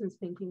 Allison's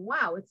thinking,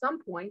 wow, at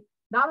some point,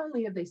 not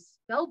only have they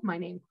spelled my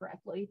name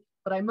correctly,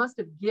 but I must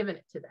have given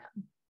it to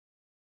them.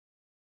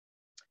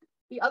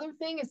 The other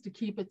thing is to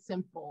keep it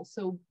simple.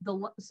 So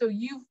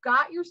you've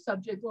got your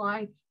subject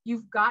line,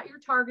 you've got your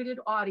targeted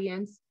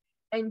audience,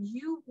 and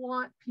you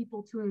want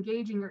people to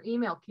engage in your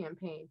email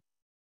campaign.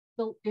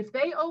 So if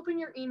they open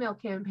your email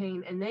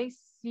campaign and they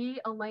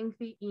see a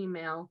lengthy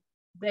email,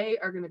 they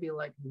are going to be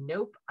like,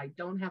 nope, I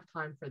don't have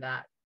time for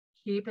that.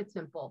 Keep it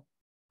simple.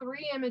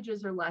 3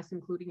 images or less,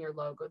 including your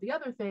logo. The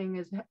other thing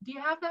is, do you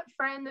have that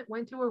friend that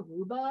went to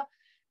Aruba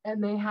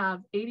and they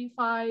have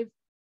 85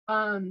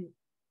 of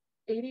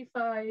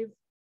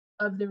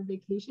their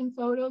vacation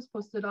photos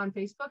posted on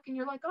Facebook, and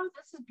you're like, oh,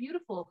 this is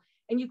beautiful.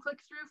 And you click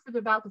through for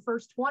about the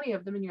first 20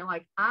 of them, and you're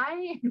like,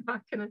 I am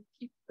not going to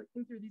keep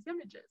clicking through these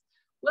images.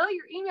 Well,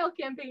 your email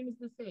campaign is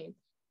the same.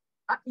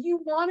 You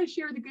want to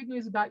share the good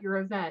news about your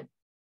event.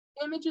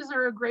 Images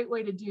are a great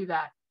way to do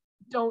that.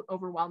 Don't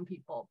overwhelm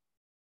people.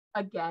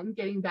 Again,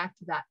 getting back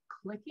to that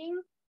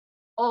clicking,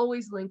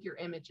 always link your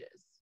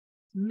images.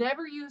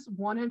 Never use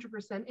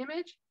 100%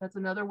 image. That's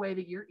another way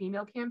that your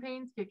email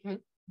campaigns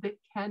can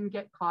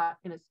get caught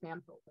in a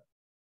spam filter.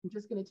 I'm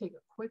just going to take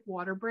a quick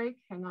water break.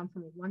 Hang on for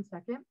me 1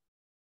 second.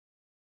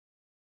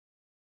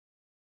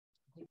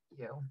 Thank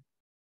you.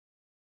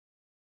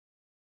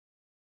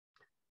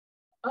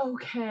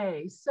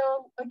 Okay,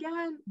 so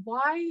again,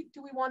 why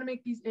do we want to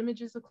make these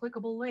images a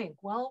clickable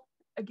link? Well,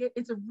 again,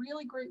 it's a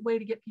really great way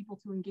to get people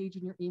to engage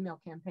in your email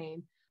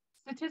campaign.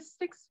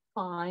 Statistics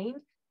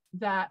find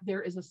that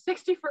there is a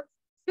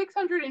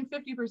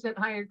 650%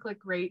 higher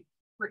click rate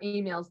for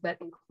emails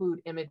that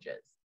include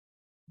images.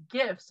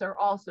 GIFs are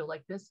also,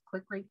 like this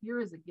click right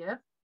here is a GIF.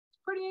 It's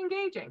pretty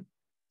engaging.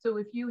 So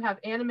if you have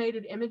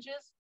animated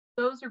images,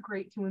 those are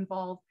great to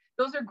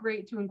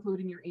include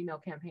in your email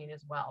campaign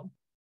as well.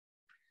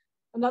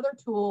 Another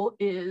tool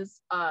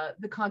is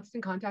the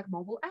Constant Contact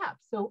mobile app.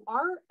 So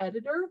our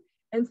editor,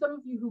 and some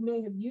of you who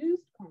may have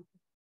used Constant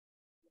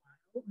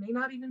Contact may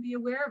not even be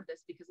aware of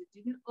this because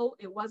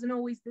it wasn't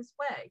always this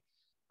way.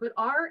 But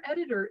our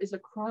editor is a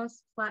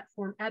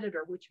cross-platform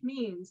editor, which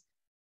means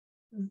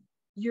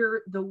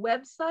the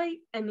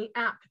website and the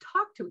app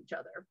talk to each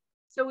other.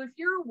 So if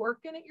you're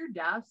working at your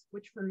desk,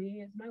 which for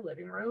me is my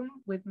living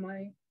room with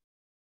my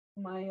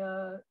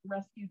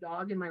rescue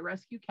dog and my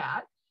rescue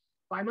cat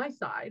by my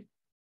side,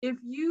 if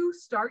you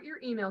start your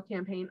email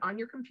campaign on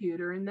your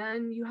computer and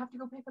then you have to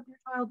go pick up your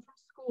child from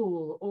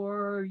school,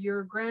 or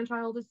your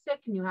grandchild is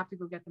sick and you have to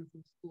go get them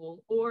from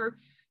school, or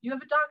you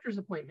have a doctor's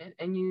appointment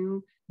and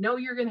you know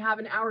you're going to have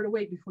an hour to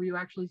wait before you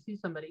actually see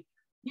somebody,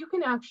 you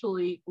can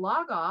actually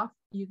log off,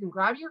 you can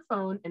grab your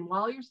phone, and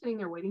while you're sitting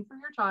there waiting for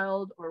your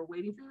child or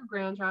waiting for your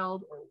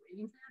grandchild or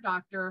waiting for your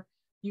doctor,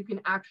 you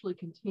can actually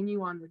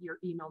continue on with your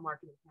email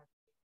marketing campaign.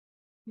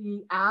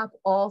 The app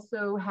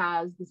also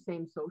has the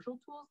same social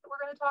tools that we're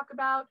going to talk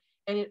about,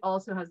 and it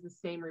also has the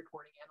same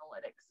reporting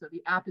analytics. So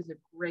the app is a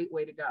great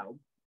way to go.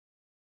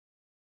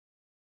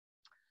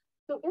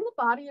 So in the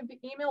body of the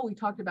email, we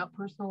talked about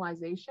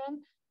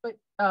personalization, but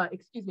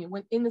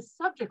when in the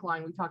subject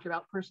line, we talked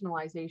about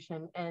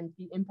personalization and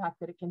the impact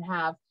that it can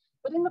have.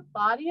 But in the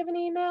body of an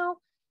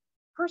email,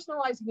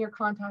 personalizing your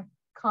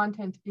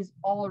content is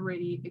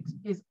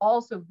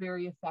also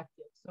very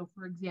effective. So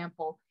for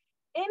example,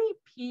 any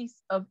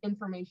piece of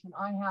information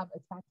I have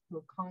attached to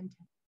a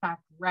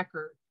contact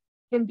record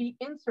can be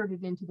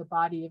inserted into the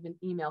body of an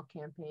email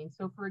campaign.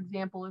 So for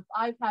example, if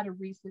I've had a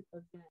recent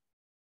event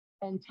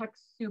and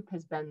TechSoup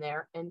has been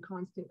there and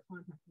Constant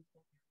Contact has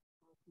been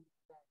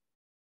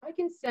there, I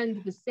can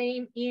send the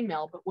same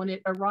email, but when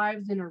it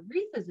arrives in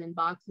Aretha's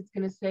inbox, it's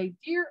going to say,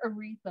 "Dear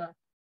Aretha,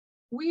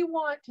 we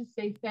want to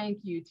say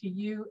thank you to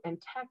you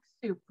and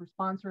TechSoup for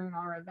sponsoring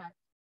our event."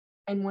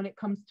 And when it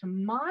comes to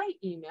my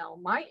email,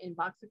 my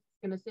inbox, it's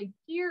going to say,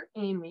 "Dear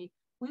Amy,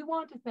 we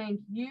want to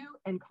thank you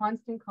and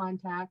Constant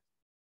Contact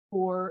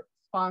for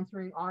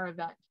sponsoring our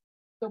event."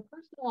 So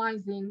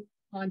personalizing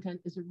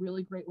content is a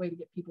really great way to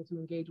get people to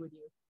engage with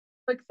you.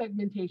 Click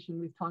segmentation,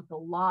 we've talked a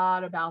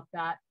lot about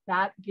that.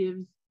 That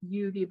gives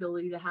you the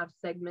ability to have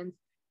segments,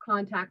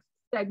 contacts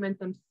segment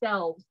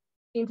themselves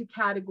into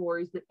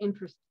categories that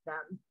interest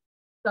them.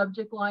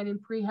 Subject line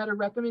and pre-header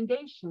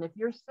recommendation. If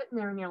you're sitting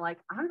there and you're like,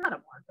 I'm not a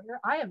marketer,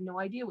 I have no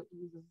idea what to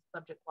use as a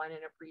subject line and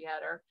a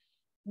pre-header,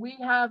 we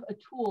have a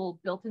tool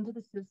built into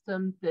the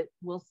system that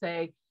will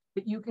say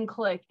that you can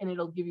click and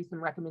it'll give you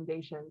some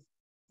recommendations.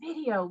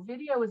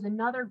 Video is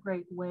another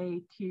great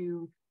way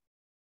to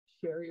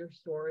share your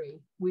story.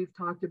 We've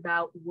talked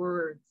about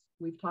words,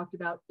 we've talked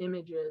about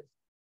images,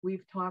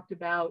 we've talked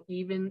about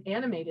even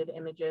animated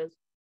images.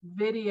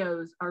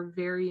 Videos are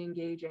very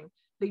engaging.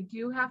 They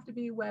do have to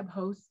be web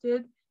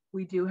hosted.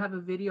 We do have a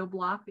video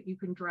block that you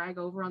can drag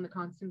over on the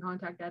Constant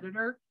Contact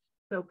editor.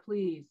 So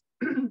please,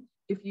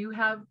 if you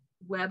have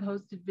web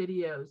hosted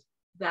videos,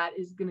 that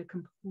is going to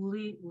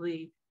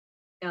completely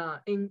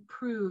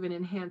improve and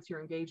enhance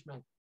your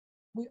engagement.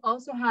 We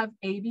also have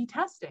A/B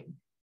testing.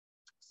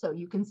 So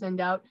you can send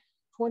out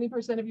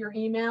 20% of your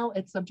email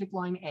at subject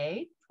line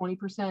A,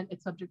 20%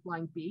 at subject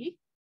line B,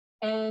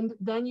 and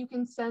then you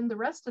can send the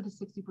rest of the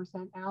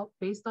 60% out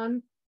based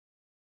on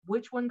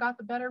which one got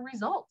the better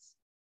results.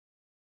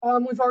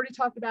 We've already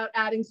talked about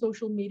adding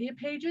social media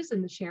pages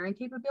and the sharing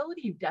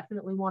capability. You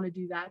definitely want to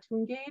do that to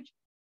engage.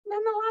 And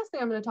then the last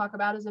thing I'm going to talk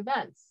about is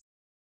events.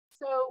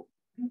 So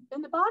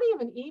in the body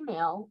of an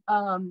email,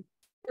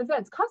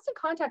 events, Constant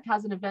Contact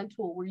has an event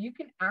tool where you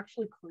can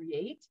actually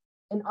create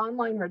an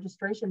online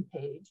registration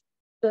page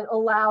that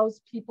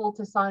allows people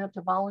to sign up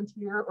to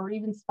volunteer or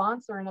even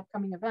sponsor an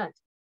upcoming event.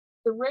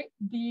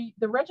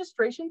 The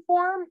registration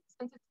form,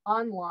 since it's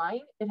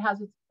online, it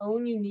has its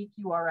own unique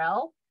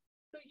URL.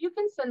 So you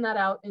can send that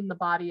out in the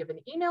body of an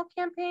email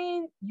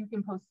campaign. You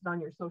can post it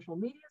on your social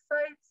media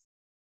sites.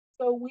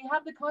 So we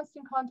have the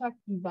Constant Contact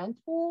event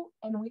tool,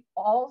 and we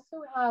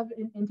also have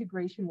an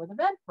integration with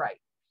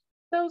Eventbrite.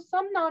 So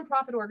some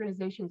nonprofit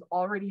organizations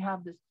already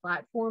have this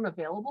platform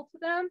available to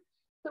them.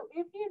 So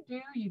if you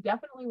do, you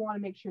definitely want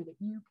to make sure that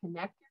you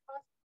connect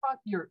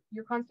your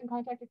Constant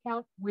Contact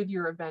account with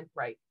your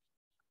Eventbrite.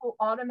 Will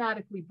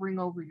automatically bring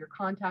over your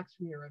contacts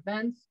from your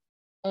events,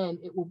 and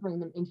it will bring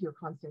them into your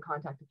Constant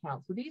Contact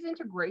account. So these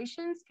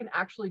integrations can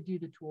actually do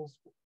the tools,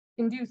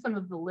 can do some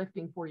of the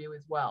lifting for you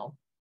as well.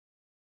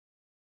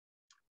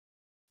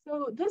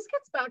 So this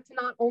gets back to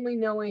not only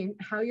knowing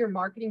how your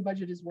marketing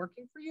budget is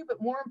working for you,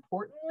 but more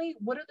importantly,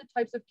 what are the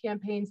types of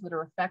campaigns that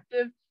are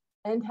effective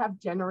and have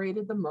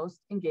generated the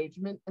most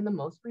engagement and the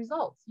most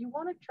results? You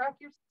want to track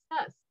your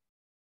success.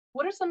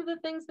 What are some of the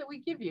things that we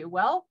give you?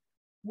 Well,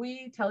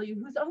 we tell you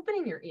who's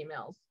opening your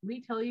emails.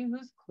 We tell you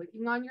who's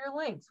clicking on your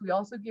links. We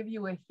also give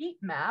you a heat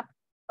map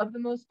of the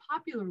most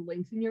popular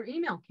links in your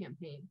email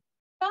campaign.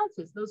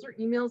 Bounces, those are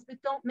emails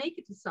that don't make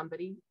it to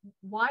somebody.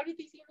 Why did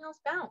these emails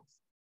bounce?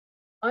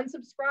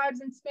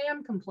 Unsubscribes and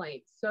spam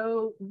complaints.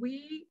 So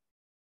we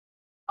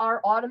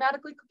are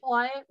automatically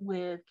compliant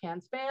with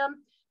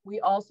CAN-SPAM. We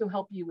also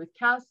help you with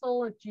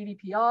CASEL and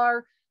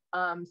GDPR,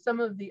 some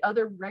of the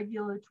other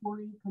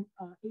regulatory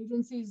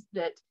agencies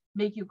that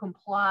make you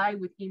comply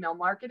with email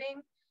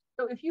marketing.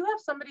 So if you have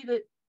somebody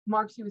that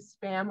marks you as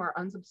spam or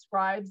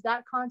unsubscribes,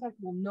 that contact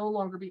will no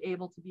longer be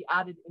able to be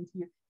added into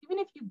you. Even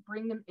if you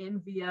bring them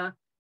in via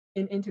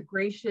an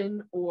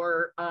integration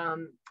or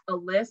a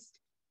list,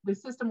 the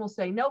system will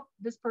say, nope,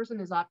 this person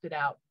is opted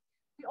out.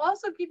 We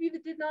also give you the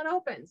did not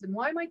opens. And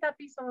why might that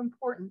be so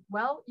important?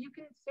 Well, you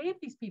can save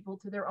these people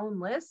to their own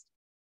list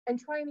and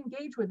try and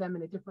engage with them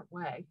in a different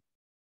way.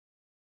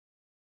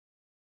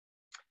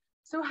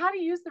 So how to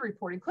use the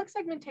reporting. Click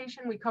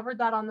segmentation, we covered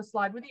that on the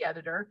slide with the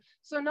editor.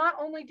 So not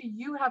only do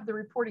you have the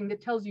reporting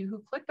that tells you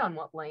who clicked on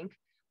what link,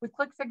 with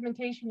click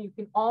segmentation, you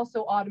can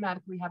also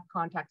automatically have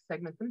contacts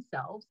segment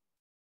themselves.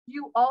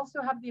 You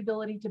also have the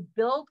ability to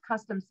build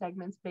custom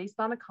segments based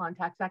on a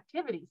contact's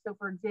activity. So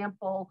for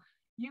example,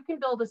 you can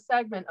build a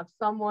segment of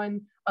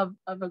someone, of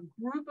a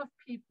group of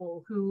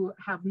people who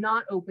have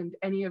not opened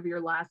any of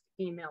your last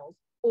emails,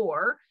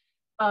 or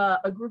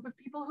a group of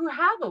people who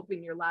have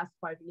opened your last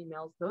 5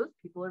 emails. Those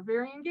people are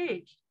very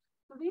engaged.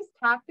 So these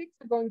tactics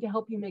are going to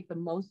help you make the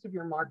most of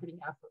your marketing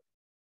effort.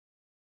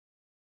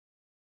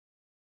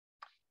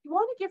 You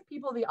want to give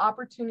people the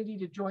opportunity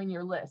to join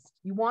your list.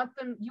 You want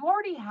them, you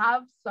already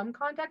have some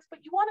contacts,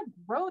 but you want to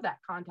grow that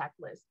contact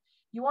list.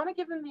 You want to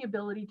give them the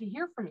ability to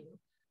hear from you.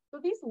 So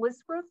these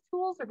list growth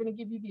tools are going to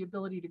give you the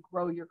ability to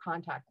grow your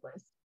contact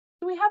list.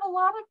 So we have a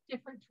lot of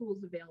different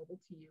tools available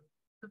to you.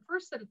 The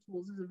first set of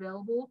tools is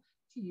available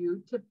to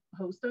you to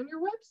host on your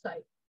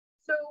website.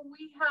 So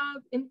we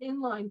have an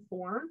inline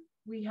form,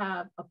 we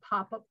have a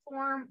pop-up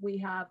form, we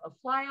have a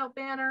flyout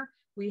banner,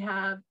 we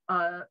have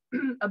a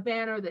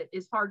banner that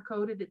is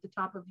hard-coded at the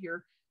top of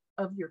your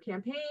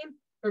campaign,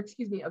 or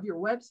excuse me, of your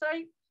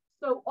website.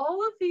 So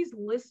all of these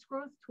list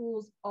growth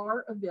tools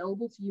are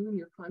available to you in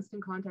your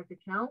Constant Contact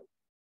account.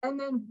 And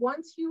then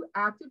once you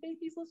activate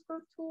these list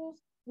growth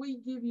tools,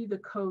 we give you the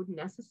code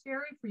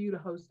necessary for you to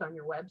host on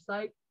your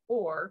website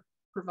or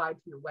provide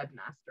to your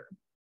webmaster.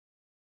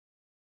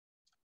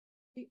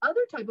 The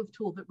other type of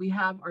tool that we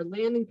have are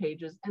landing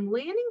pages, and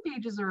landing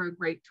pages are a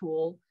great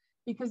tool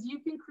because you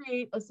can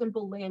create a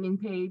simple landing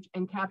page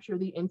and capture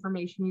the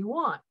information you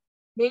want.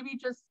 Maybe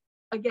just,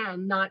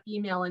 again, not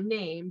email and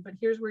name, but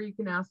here's where you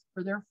can ask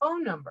for their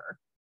phone number,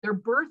 their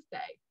birthday.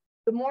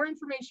 The more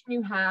information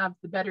you have,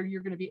 the better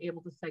you're going to be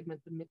able to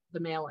segment the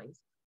mailings.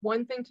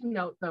 One thing to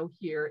note, though,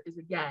 here is,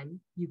 again,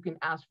 you can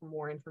ask for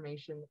more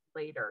information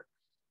later.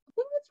 The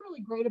thing that's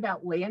really great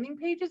about landing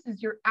pages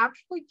is you're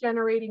actually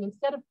generating,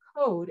 instead of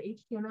code,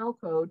 HTML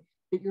code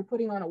that you're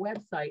putting on a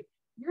website,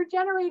 you're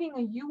generating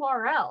a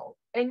URL,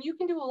 and you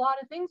can do a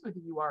lot of things with a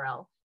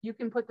URL. You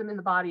can put them in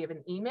the body of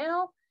an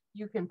email,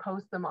 you can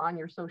post them on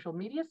your social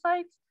media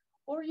sites,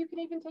 or you can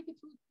even take it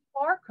to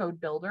a QR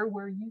code builder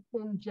where you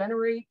can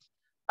generate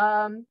a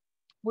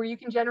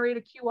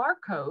QR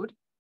code,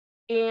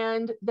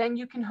 and then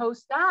you can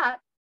host that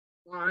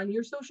on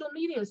your social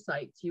media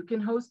sites. You can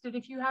host it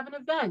if you have an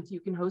event.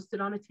 You can host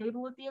it on a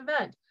table at the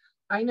event.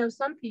 I know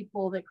some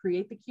people that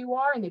create the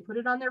QR and they put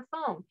it on their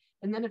phone.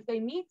 And then if they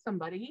meet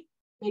somebody,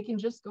 they can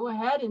just go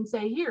ahead and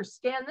say, here,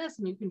 scan this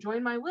and you can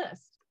join my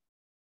list.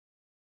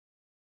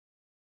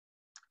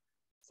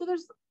 So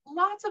there's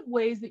lots of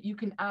ways that you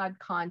can add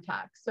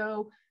contacts.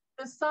 So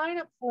the sign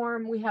up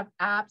form, we have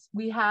apps,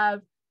 we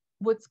have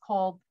what's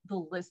called the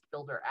List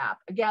Builder app.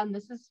 Again,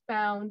 this is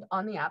found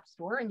on the App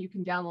Store and you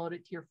can download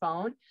it to your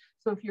phone.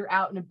 So if you're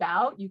out and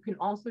about, you can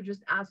also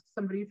just ask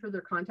somebody for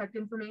their contact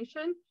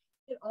information.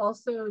 It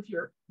also, if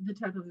you're the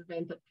type of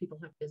event that people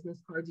have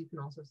business cards, you can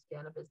also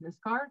scan a business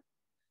card.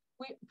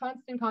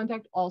 Constant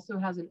Contact also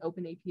has an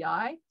open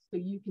API, so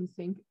you can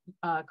sync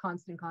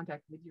Constant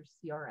Contact with your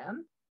CRM.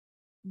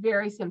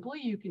 Very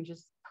simply, you can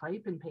just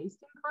type and paste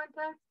in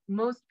contacts.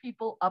 Most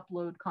people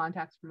upload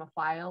contacts from a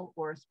file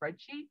or a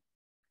spreadsheet.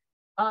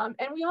 And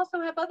we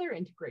also have other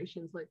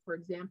integrations, like, for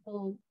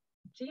example,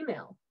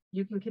 Gmail.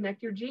 You can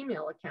connect your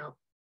Gmail account.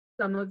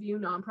 Some of you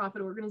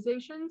nonprofit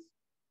organizations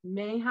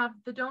may have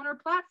the Donor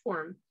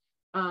Platform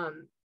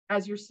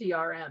as your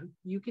CRM.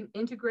 You can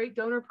integrate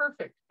Donor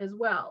Perfect as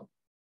well.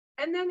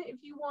 And then if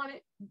you want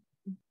to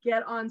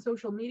get on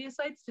social media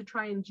sites to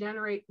try and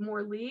generate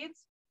more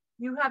leads,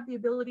 you have the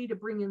ability to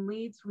bring in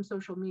leads from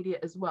social media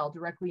as well,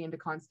 directly into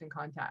Constant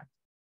Contact.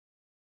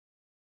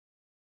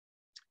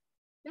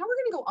 Now we're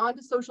going to go on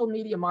to social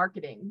media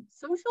marketing.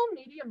 Social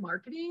media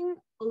marketing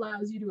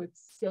allows you to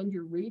extend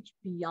your reach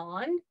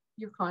beyond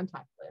your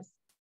contact list.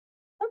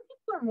 Some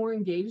people are more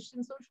engaged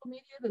in social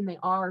media than they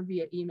are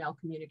via email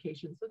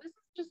communication. So this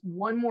is just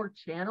one more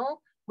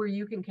channel where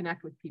you can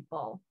connect with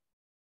people.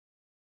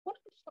 What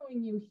I'm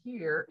showing you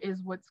here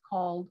is what's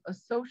called a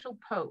social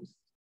post.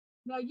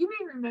 Now, you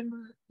may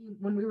remember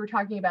when we were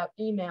talking about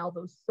email,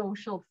 those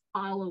social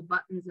follow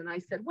buttons, and I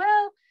said,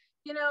 well,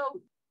 you know,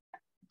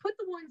 put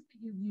the ones that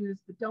you use,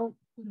 but don't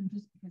put them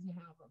just because you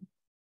have them.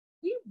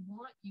 We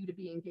want you to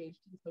be engaged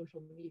in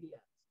social media.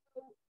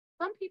 So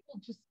some people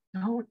just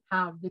don't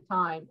have the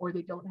time or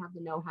they don't have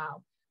the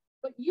know-how,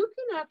 but you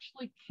can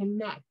actually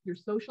connect your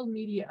social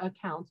media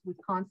accounts with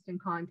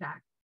Constant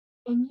Contact,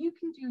 and you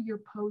can do your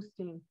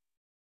posting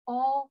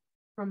all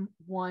from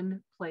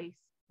one place,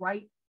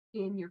 right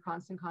in your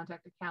Constant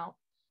Contact account.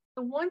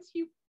 So once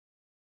you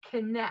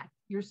connect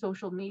your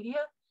social media,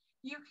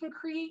 you can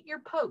create your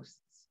posts.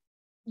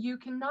 You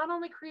can not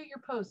only create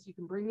your posts, you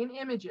can bring in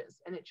images,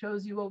 and it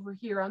shows you over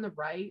here on the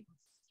right,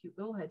 cute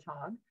little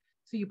hedgehog.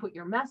 So you put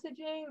your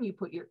messaging, you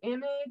put your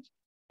image,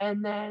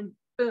 and then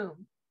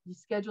boom, you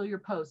schedule your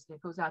post, and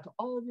it goes out to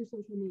all of your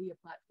social media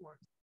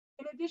platforms.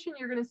 In addition,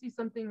 you're going to see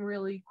something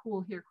really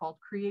cool here called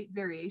Create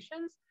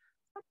Variations.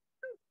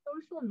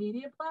 Social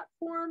media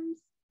platforms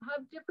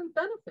have different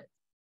benefits.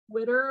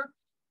 Twitter,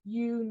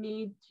 you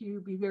need to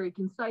be very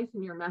concise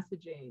in your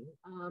messaging.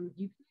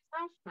 You can use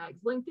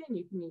hashtags. LinkedIn,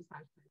 you can use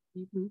hashtags.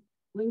 You can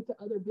link to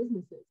other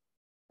businesses.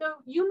 So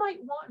you might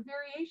want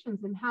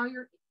variations in how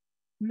your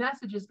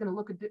message is going to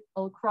look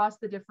across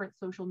the different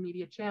social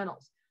media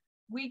channels.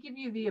 We give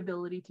you the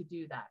ability to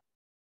do that.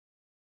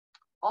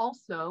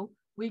 Also,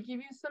 we give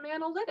you some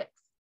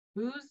analytics.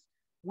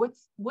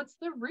 What's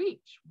the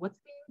reach? What's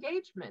the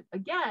engagement?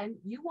 Again,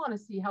 you want to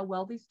see how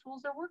well these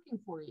tools are working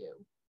for you.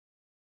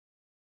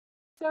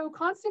 So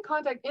Constant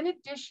Contact, in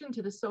addition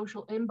to the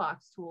social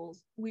inbox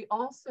tools, we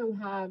also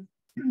have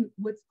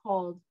what's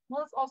called,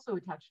 well, it's also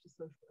attached to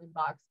social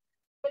inbox,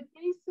 but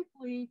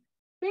basically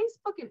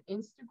Facebook and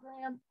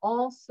Instagram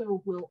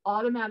also will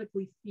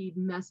automatically feed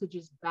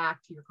messages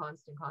back to your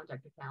Constant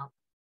Contact account.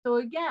 So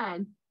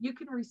again, you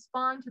can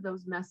respond to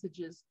those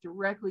messages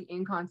directly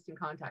in Constant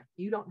Contact.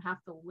 You don't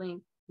have to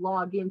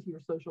log into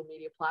your social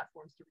media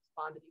platforms to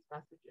respond to these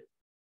messages.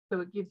 So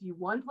it gives you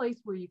one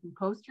place where you can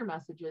post your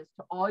messages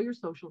to all your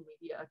social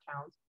media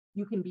accounts.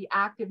 You can be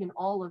active in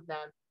all of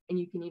them, and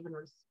you can even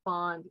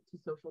respond to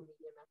social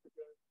media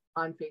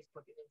messaging on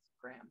Facebook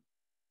and Instagram.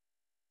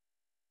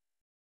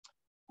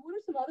 What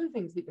are some other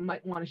things that you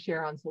might want to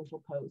share on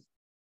social posts?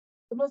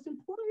 The most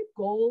important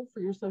goal for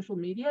your social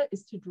media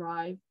is to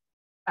drive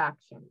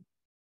action.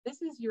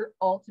 This is your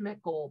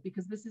ultimate goal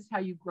because this is how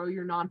you grow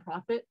your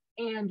nonprofit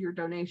and your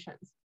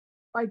donations.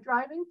 By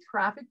driving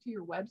traffic to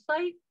your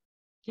website,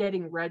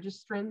 getting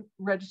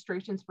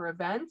registrations for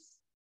events,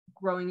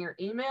 growing your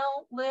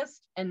email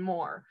list, and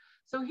more.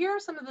 So here are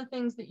some of the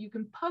things that you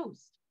can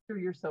post through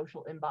your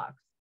social inbox.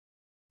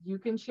 You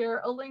can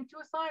share a link to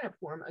a sign-up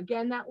form.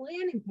 Again, that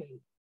landing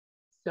page.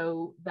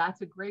 So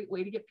that's a great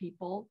way to get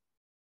people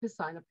to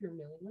sign up for your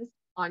mailing list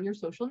on your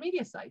social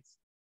media sites.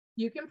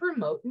 You can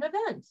promote an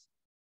event.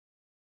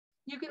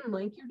 You can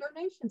link your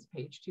donations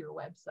page to your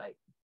website.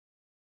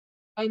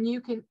 And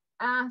you can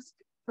ask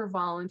for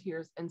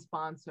volunteers and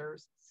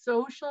sponsors.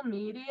 Social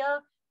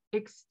media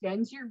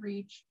extends your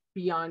reach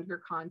beyond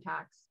your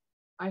contacts.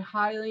 I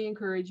highly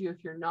encourage you,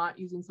 if you're not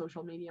using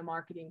social media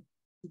marketing,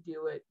 to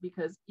do it,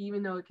 because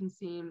even though it can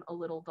seem a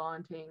little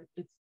daunting,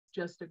 it's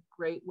just a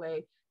great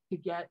way to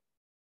get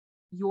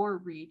your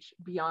reach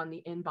beyond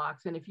the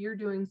inbox. And if you're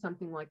doing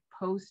something like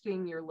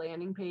posting your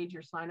landing page,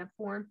 your sign up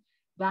form,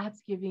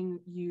 that's giving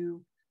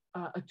you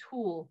a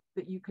tool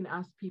that you can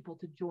ask people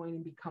to join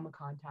and become a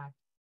contact.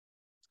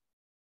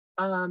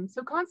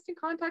 So Constant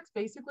Contacts,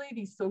 basically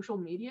these social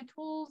media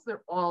tools,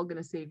 they're all going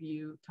to save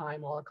you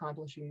time while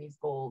accomplishing these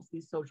goals,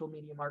 these social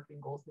media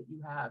marketing goals that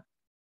you have.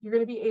 You're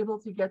going to be able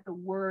to get the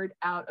word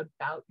out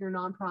about your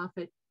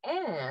nonprofit,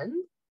 and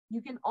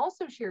you can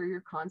also share your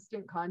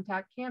Constant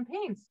Contact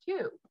campaigns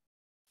too.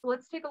 So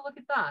let's take a look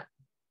at that.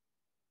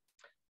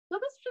 So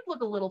this should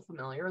look a little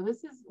familiar.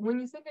 This is when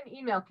you send an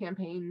email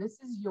campaign, this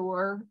is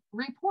your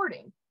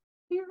reporting.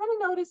 So you're going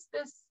to notice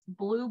this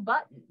blue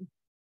button.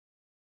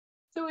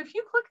 So if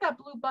you click that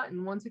blue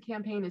button, once a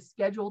campaign is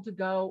scheduled to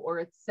go or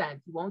it's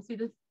sent, you won't see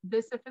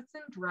this if it's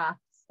in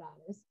draft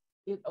status.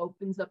 It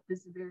opens up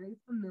this very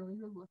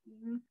familiar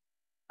looking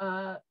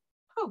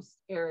post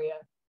area.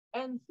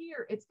 And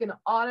here it's going to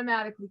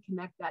automatically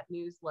connect that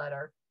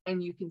newsletter,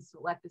 and you can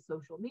select the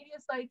social media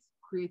sites,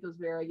 create those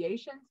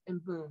variations,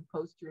 and boom,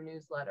 post your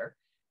newsletter.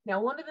 Now,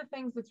 one of the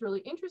things that's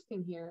really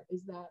interesting here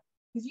is that,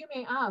 because you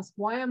may ask,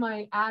 why am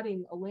I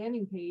adding a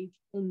landing page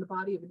in the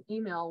body of an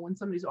email when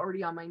somebody's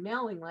already on my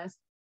mailing list?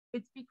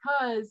 It's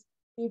because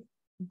if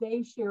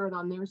they share it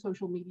on their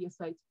social media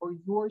sites, or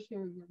you're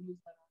sharing your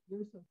newsletter on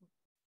your social media,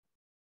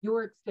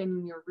 you're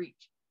extending your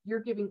reach. You're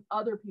giving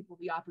other people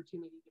the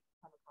opportunity to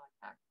become a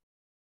contact.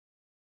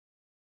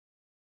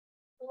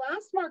 The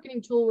last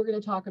marketing tool we're going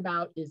to talk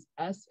about is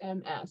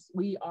SMS.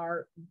 We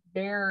are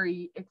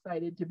very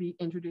excited to be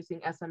introducing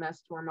SMS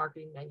to our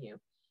marketing menu.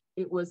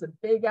 It was a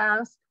big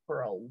ask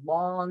for a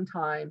long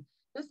time.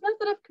 This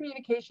method of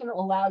communication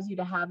allows you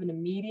to have an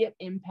immediate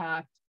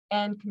impact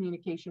and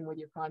communication with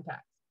your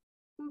contacts.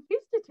 So a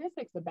few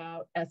statistics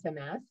about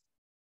SMS.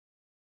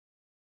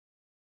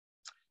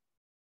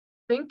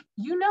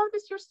 You know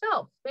this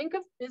yourself. Think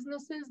of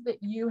businesses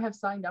that you have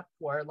signed up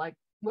for. Like,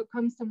 what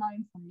comes to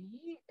mind for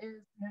me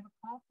is we have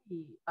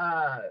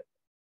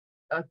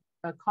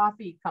a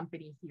coffee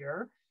company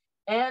here,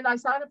 and I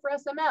signed up for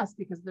SMS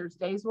because there's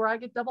days where I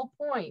get double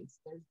points.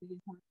 There's days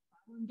where I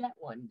buy one get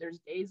one. There's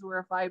days where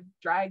if I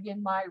drag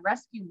in my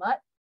rescue mutt,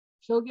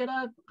 she'll get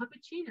a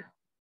cappuccino.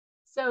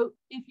 So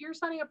if you're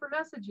signing up for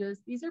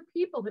messages, these are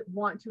people that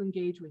want to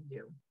engage with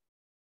you.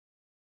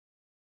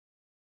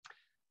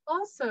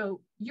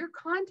 Also, your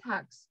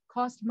contacts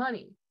cost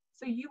money,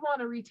 so you want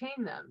to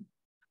retain them.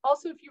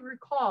 Also, if you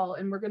recall,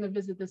 and we're going to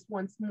visit this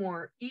once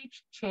more,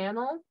 each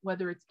channel,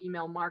 whether it's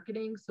email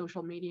marketing,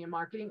 social media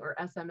marketing, or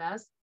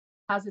SMS,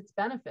 has its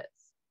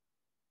benefits.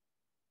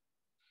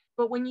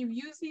 But when you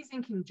use these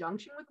in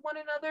conjunction with one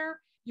another,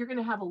 you're going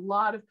to have a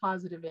lot of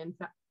positive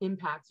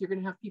impacts. You're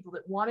going to have people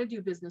that want to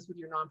do business with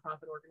your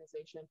nonprofit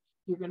organization.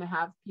 You're going to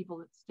have people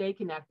that stay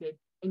connected,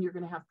 and you're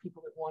going to have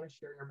people that want to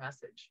share your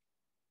message.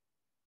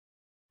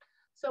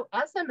 So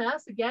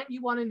SMS, again,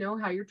 you want to know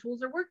how your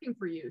tools are working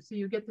for you. So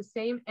you get the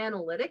same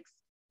analytics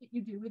that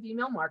you do with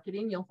email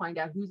marketing. You'll find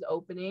out who's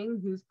opening,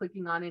 who's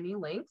clicking on any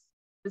links.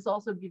 This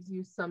also gives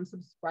you some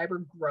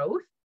subscriber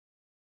growth.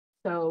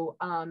 So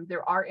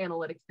there are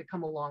analytics that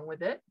come along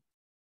with it.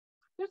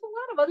 There's a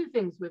lot of other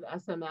things with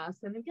SMS.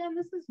 And again,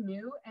 this is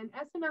new, and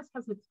SMS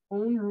has its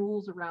own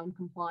rules around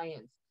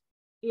compliance.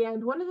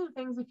 And one of the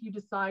things, if you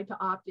decide to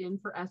opt in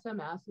for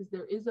SMS, is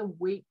there is a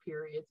wait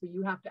period. So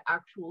you have to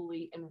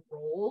actually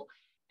enroll.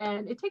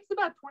 And it takes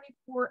about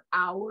 24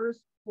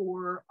 hours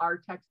for our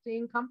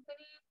texting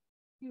company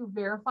to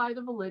verify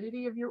the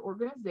validity of your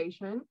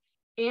organization.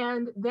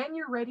 And then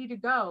you're ready to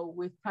go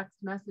with text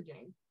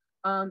messaging.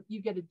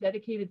 You get a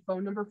dedicated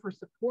phone number for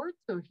support.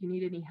 So if you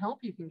need any help,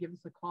 you can give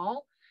us a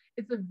call.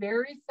 It's a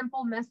very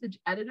simple message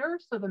editor.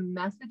 So the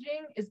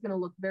messaging is going to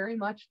look very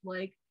much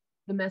like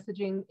the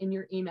messaging in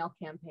your email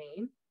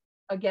campaign.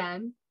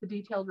 Again, the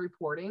detailed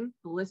reporting,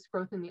 the list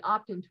growth, and the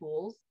opt-in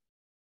tools.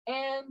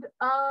 And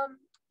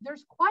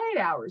there's quiet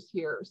hours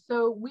here.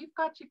 So we've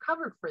got you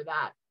covered for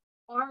that.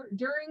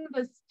 During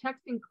this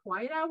texting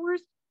quiet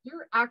hours,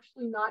 you're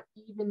actually not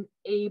even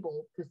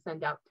able to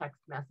send out text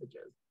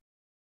messages.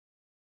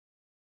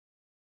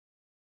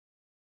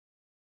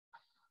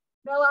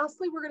 Now,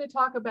 lastly, we're going to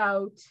talk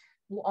about,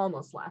 well,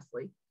 almost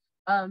lastly,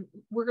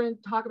 we're going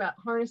to talk about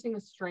harnessing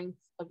the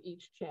strengths of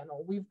each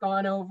channel. We've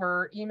gone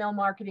over email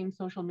marketing,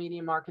 social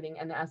media marketing,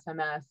 and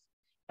SMS.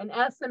 And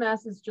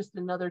SMS is just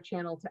another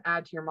channel to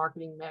add to your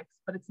marketing mix,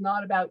 but it's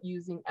not about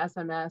using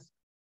SMS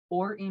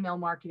or email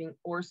marketing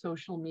or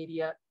social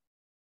media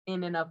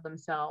in and of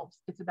themselves.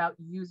 It's about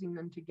using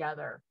them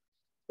together.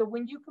 So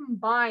when you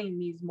combine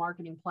these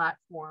marketing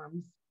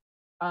platforms,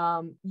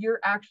 you're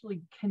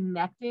actually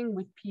connecting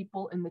with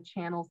people in the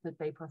channels that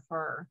they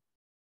prefer.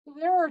 So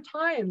there are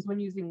times when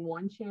using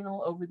one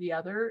channel over the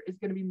other is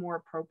going to be more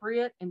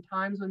appropriate, and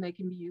times when they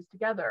can be used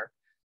together.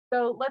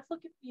 So let's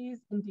look at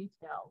these in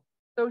detail.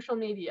 Social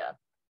media.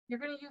 You're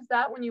going to use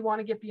that when you want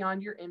to get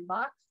beyond your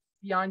inbox,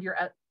 beyond your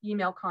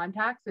email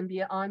contacts, and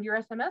beyond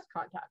your SMS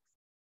contacts.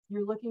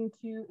 You're looking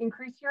to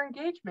increase your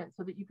engagement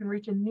so that you can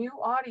reach a new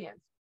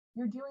audience.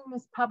 You're doing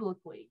this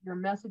publicly. Your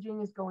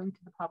messaging is going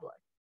to the public.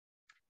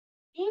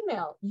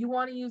 Email. You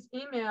want to use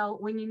email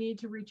when you need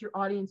to reach your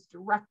audience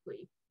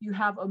directly. You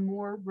have a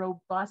more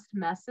robust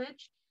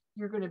message.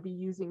 You're going to be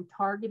using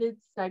targeted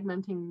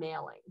segmenting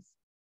mailings.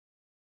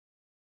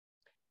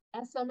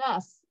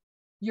 SMS.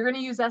 You're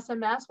going to use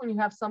SMS when you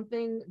have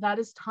something that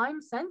is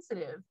time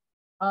sensitive,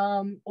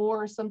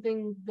 or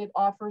something that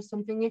offers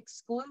something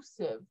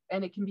exclusive,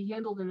 and it can be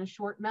handled in a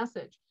short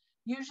message.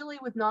 Usually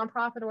with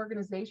nonprofit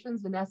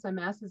organizations, an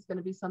SMS is going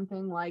to be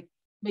something like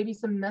maybe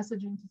some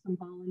messaging to some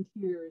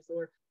volunteers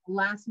or a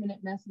last minute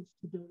message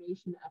to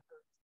donation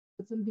efforts.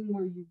 But something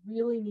where you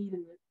really need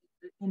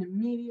an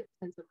immediate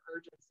sense of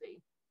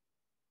urgency.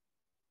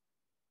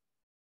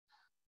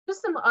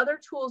 Just some other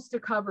tools to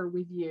cover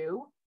with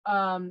you.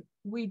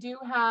 We do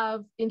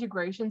have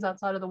integrations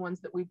outside of the ones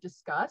that we've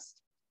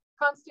discussed.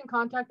 Constant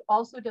Contact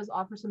also does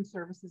offer some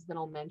services that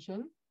I'll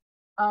mention.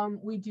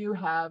 We do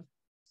have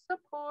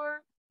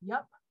support.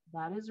 Yep,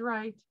 that is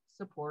right.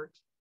 Support,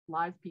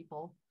 live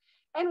people.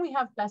 And we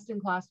have best in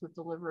class with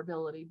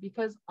deliverability,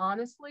 because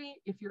honestly,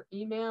 if your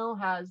email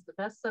has the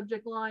best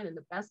subject line and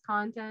the best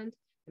content,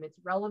 and it's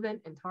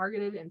relevant and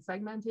targeted and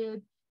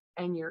segmented,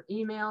 and your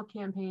email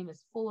campaign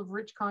is full of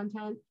rich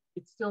content,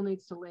 it still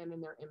needs to land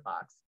in their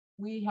inbox.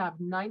 We have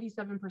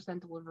 97%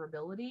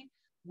 deliverability.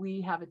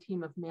 We have a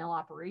team of mail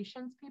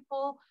operations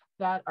people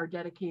that are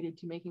dedicated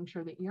to making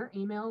sure that your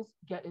emails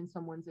get in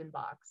someone's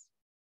inbox.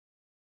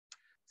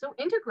 So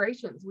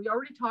integrations, we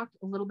already talked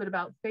a little bit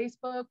about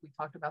Facebook. We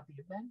talked about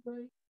the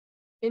Eventbrite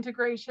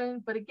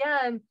integration, but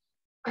again,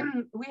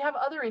 we have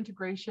other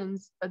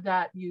integrations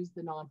that use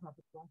the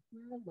nonprofit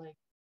software like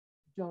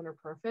Donor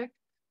Perfect.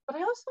 But I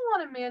also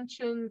want to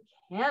mention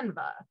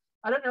Canva.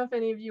 I don't know if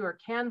any of you are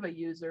Canva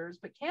users,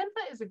 but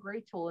Canva is a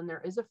great tool, and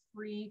there is a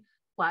free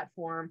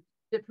platform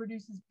that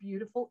produces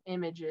beautiful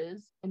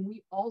images, and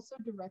we also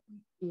directly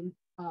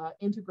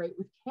integrate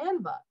with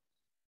Canva.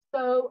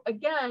 So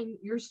again,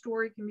 your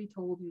story can be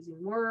told using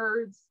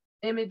words,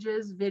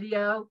 images,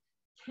 video.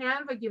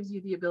 Canva gives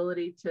you the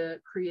ability to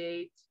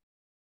create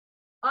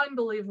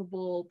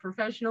unbelievable,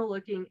 professional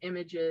looking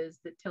images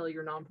that tell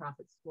your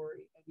nonprofit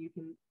story, and you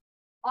can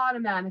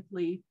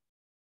automatically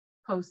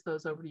post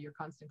those over to your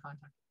Constant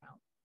Contact account.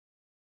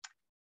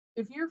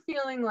 If you're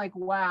feeling like,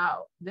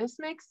 wow, this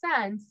makes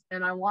sense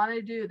and I want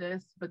to do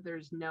this, but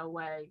there's no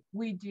way,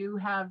 we do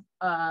have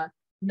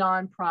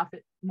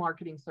nonprofit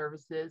marketing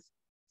services.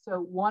 So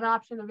one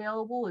option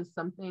available is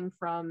something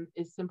from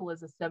as simple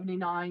as a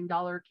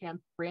 $79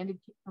 branded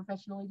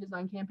professionally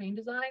designed campaign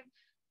design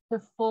to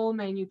full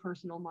menu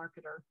personal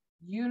marketer.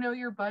 You know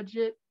your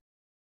budget,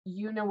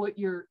 you know what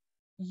you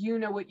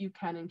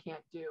can and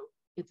can't do.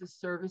 It's a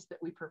service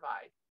that we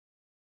provide.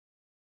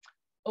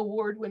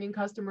 Award-winning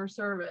customer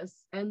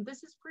service. And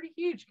this is pretty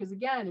huge because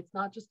again, it's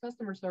not just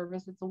customer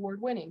service, it's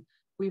award-winning.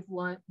 We've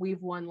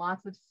won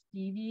lots of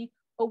Stevie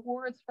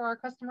awards for our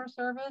customer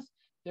service.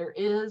 There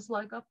is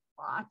like a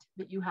plot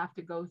that you have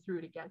to go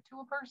through to get to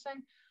a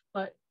person,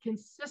 but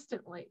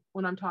consistently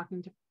when I'm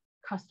talking to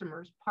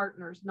customers,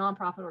 partners,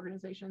 nonprofit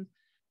organizations,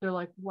 they're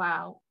like,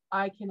 wow,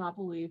 I cannot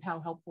believe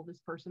how helpful this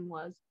person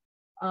was.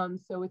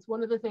 So it's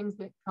one of the things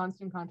that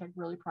Constant Contact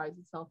really prides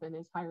itself in,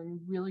 is hiring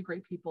really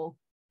great people,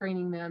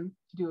 training them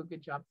to do a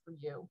good job for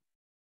you.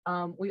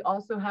 We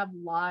also have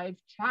live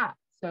chat.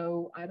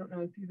 So I don't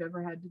know if you've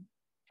ever had to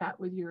chat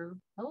with your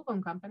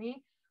telephone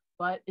company,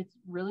 but it's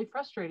really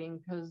frustrating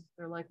because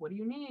they're like, what do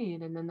you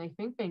need? And then they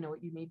think they know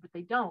what you need, but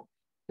they don't.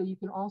 So you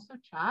can also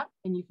chat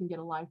and you can get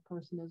a live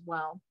person as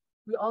well.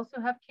 We also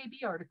have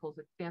KB articles.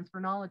 It stands for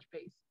knowledge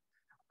base.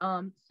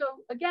 So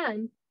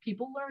again,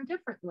 people learn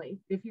differently.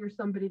 If you're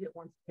somebody that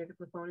wants to pick up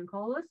the phone and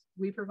call us,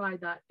 we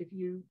provide that. If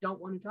you don't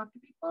want to talk to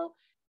people,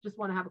 just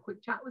want to have a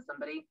quick chat with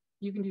somebody,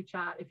 you can do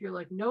chat. If you're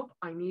like, nope,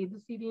 I need to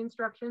see the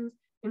instructions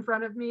in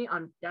front of me,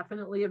 I'm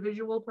definitely a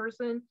visual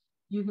person,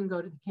 you can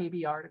go to the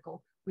KB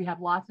article. We have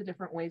lots of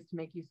different ways to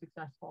make you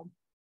successful.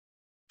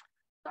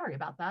 Sorry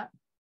about that.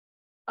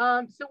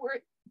 So we're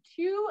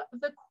to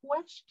the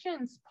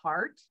questions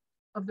part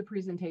of the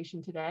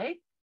presentation today.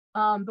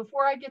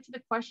 Before I get to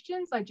the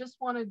questions, I just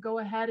want to go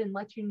ahead and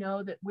let you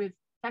know that with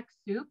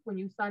TechSoup, when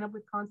you sign up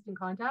with Constant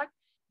Contact,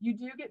 you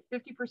do get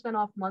 50%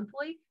 off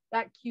monthly.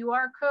 That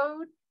QR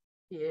code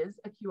is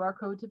a QR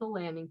code to the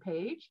landing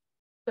page.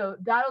 So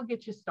that'll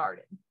get you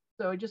started.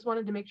 So I just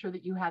wanted to make sure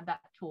that you had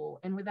that tool.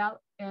 And without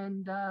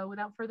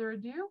further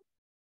ado,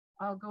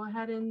 I'll go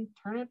ahead and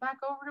turn it back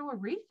over to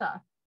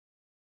Aretha.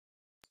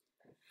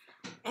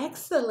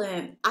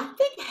 Excellent. I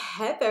think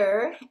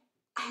Heather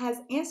has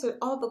answered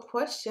all the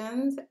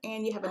questions,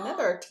 and you have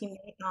another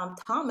teammate,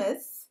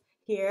 Thomas,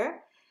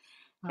 here.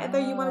 Heather,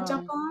 you want to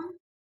jump Oh, on?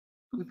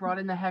 we brought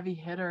in the heavy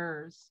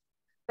hitters.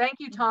 Thank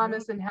you, Mhm.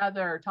 Thomas and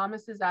Heather.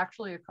 Thomas is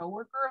actually a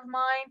coworker of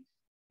mine.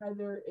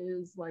 Heather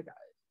is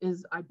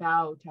I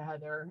bow to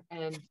Heather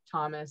and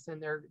Thomas,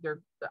 and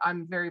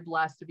I'm very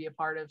blessed to be a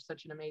part of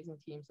such an amazing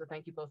team. So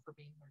thank you both for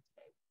being here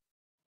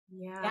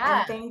today. Yeah, Yeah.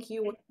 and thank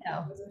you for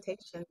So, the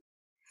presentation.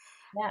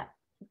 yeah.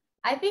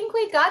 I think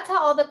we got to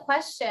all the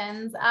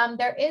questions.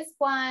 There is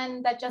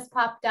one that just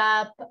popped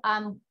up.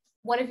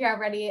 What if you're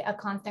already a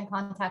Constant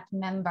Contact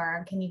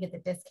member? Can you get the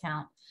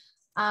discount?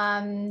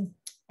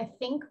 I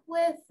think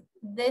with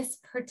this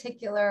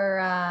particular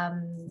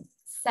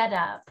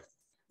setup,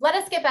 let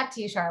us get back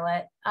to you,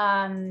 Charlotte.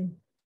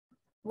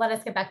 Let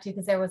us get back to you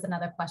because there was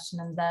another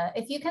question in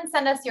if you can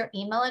send us your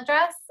email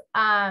address,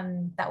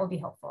 that would be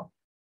helpful.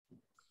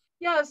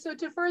 Yeah, so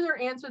to further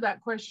answer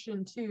that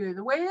question too,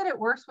 the way that it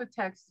works with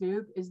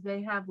TechSoup is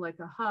they have like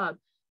a hub.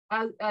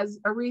 As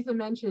Aretha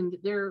mentioned,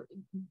 they're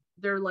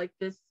like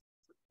this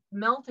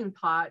melting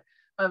pot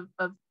of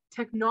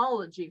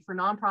technology for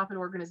nonprofit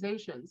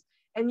organizations.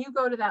 And you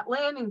go to that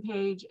landing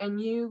page and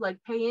you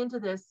like pay into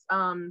this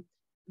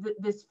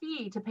this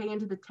fee to pay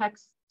into the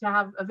text to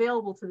have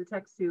available to the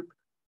TechSoup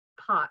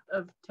pot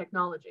of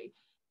technology.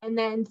 And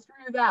then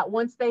through that,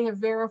 once they have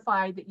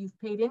verified that you've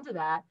paid into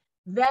that,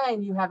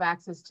 then you have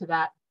access to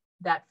that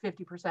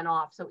 50%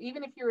 off. So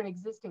even if you're an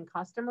existing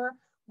customer,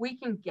 we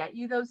can get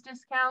you those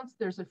discounts.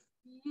 There's a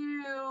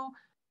few,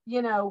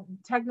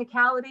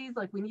 technicalities,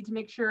 like we need to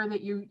make sure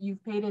that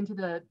you've paid into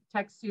the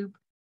TechSoup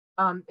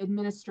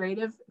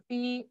administrative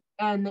fee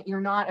and that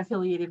you're not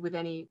affiliated with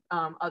any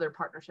other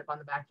partnership on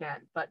the back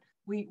end. But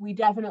we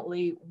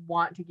definitely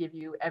want to give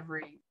you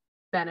every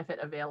benefit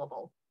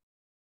available.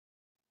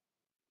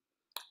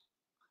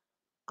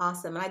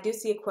 Awesome. And I do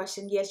see a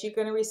question. Yes, you're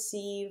going to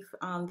receive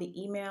the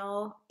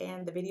email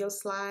and the video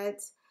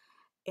slides,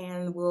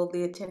 and will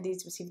the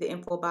attendees receive the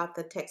info about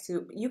the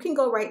TechSoup? You can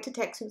go right to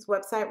TechSoup's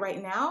website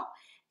right now,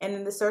 and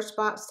in the search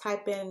box,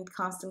 type in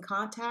Constant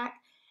Contact,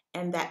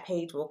 and that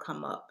page will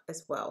come up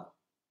as well.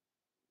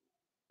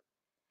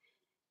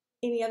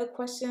 Any other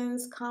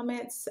questions,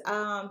 comments,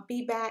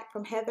 feedback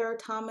from Heather,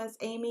 Thomas,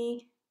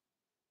 Amy?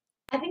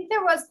 I think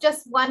there was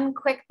just one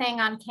quick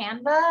thing on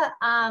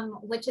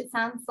Canva, which it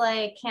sounds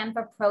like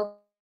Canva Pro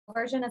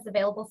version is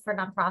available for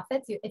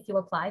nonprofits if you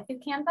apply through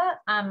Canva.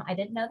 I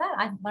didn't know that.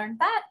 I've learned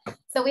that.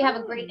 So we have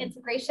a great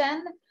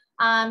integration.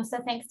 So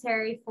thanks,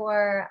 Terry,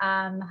 for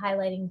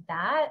highlighting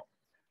that.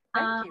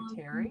 Thank you,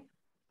 Terry.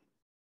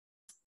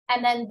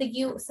 And then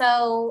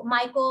so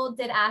Michael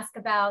did ask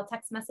about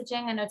text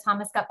messaging. I know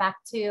Thomas got back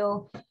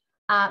to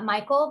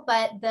Michael,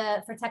 but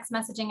for text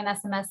messaging and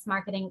SMS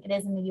marketing, it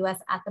is in the US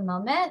at the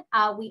moment.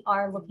 We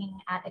are looking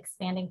at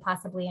expanding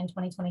possibly in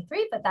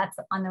 2023, but that's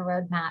on the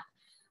roadmap,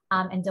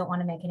 and don't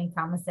want to make any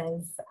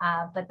promises,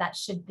 but that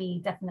should be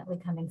definitely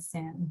coming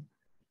soon.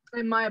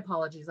 And my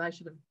apologies, I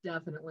should have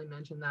definitely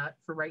mentioned that.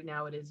 For right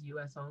now, it is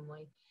US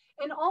only.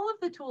 And all of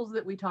the tools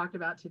that we talked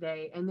about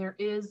today, and there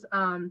is,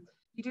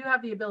 you do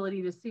have the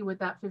ability to see what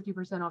that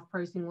 50% off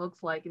pricing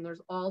looks like. And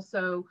there's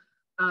also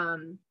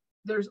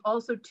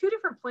two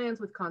different plans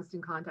with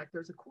Constant Contact.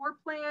 There's a core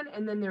plan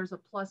and then there's a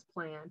plus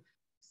plan.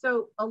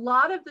 So a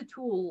lot of the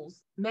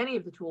tools, many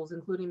of the tools,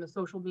 including the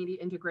social media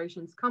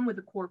integrations, come with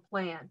a core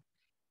plan.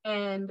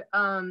 And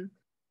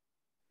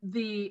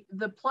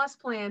the plus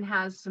plan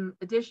has some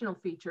additional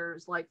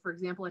features, like for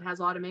example, it has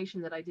automation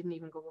that I didn't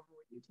even go over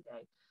with you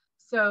today.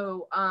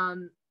 So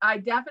I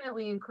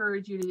definitely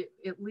encourage you to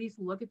at least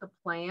look at the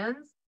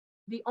plans.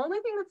 The only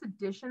thing that's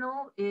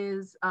additional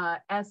is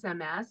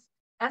SMS.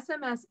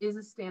 SMS is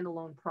a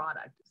standalone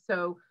product.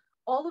 So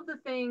all of the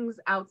things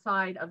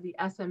outside of the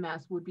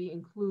SMS would be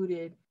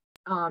included,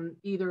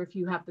 either if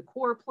you have the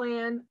core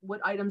plan,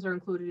 what items are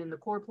included in the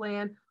core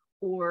plan,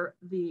 or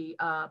the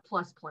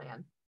plus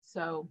plan.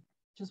 So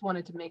just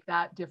wanted to make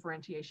that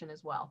differentiation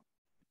as well.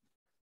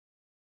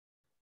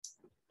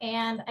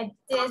 And I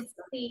did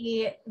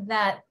see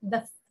that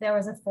there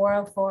was a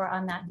 404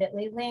 on that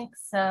bit.ly link.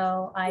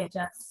 So I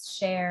just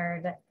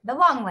shared the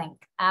long link.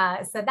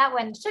 So that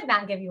one should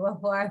not give you a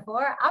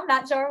 404. I'm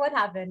not sure what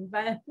happened,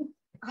 but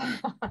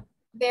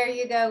there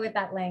you go with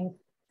that link.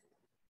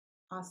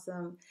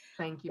 Awesome.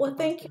 Thank you. Well,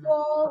 thank you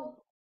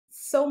all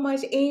so much.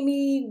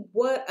 Amy,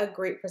 what a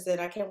great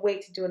presenter. I can't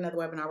wait to do another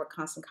webinar with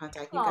Constant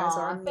Contact. You guys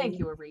are amazing. Thank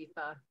you,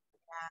 Aretha.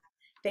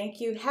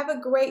 Thank you. Have a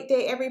great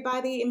day,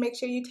 everybody, and make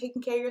sure you're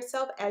taking care of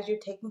yourself as you're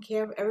taking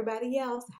care of everybody else.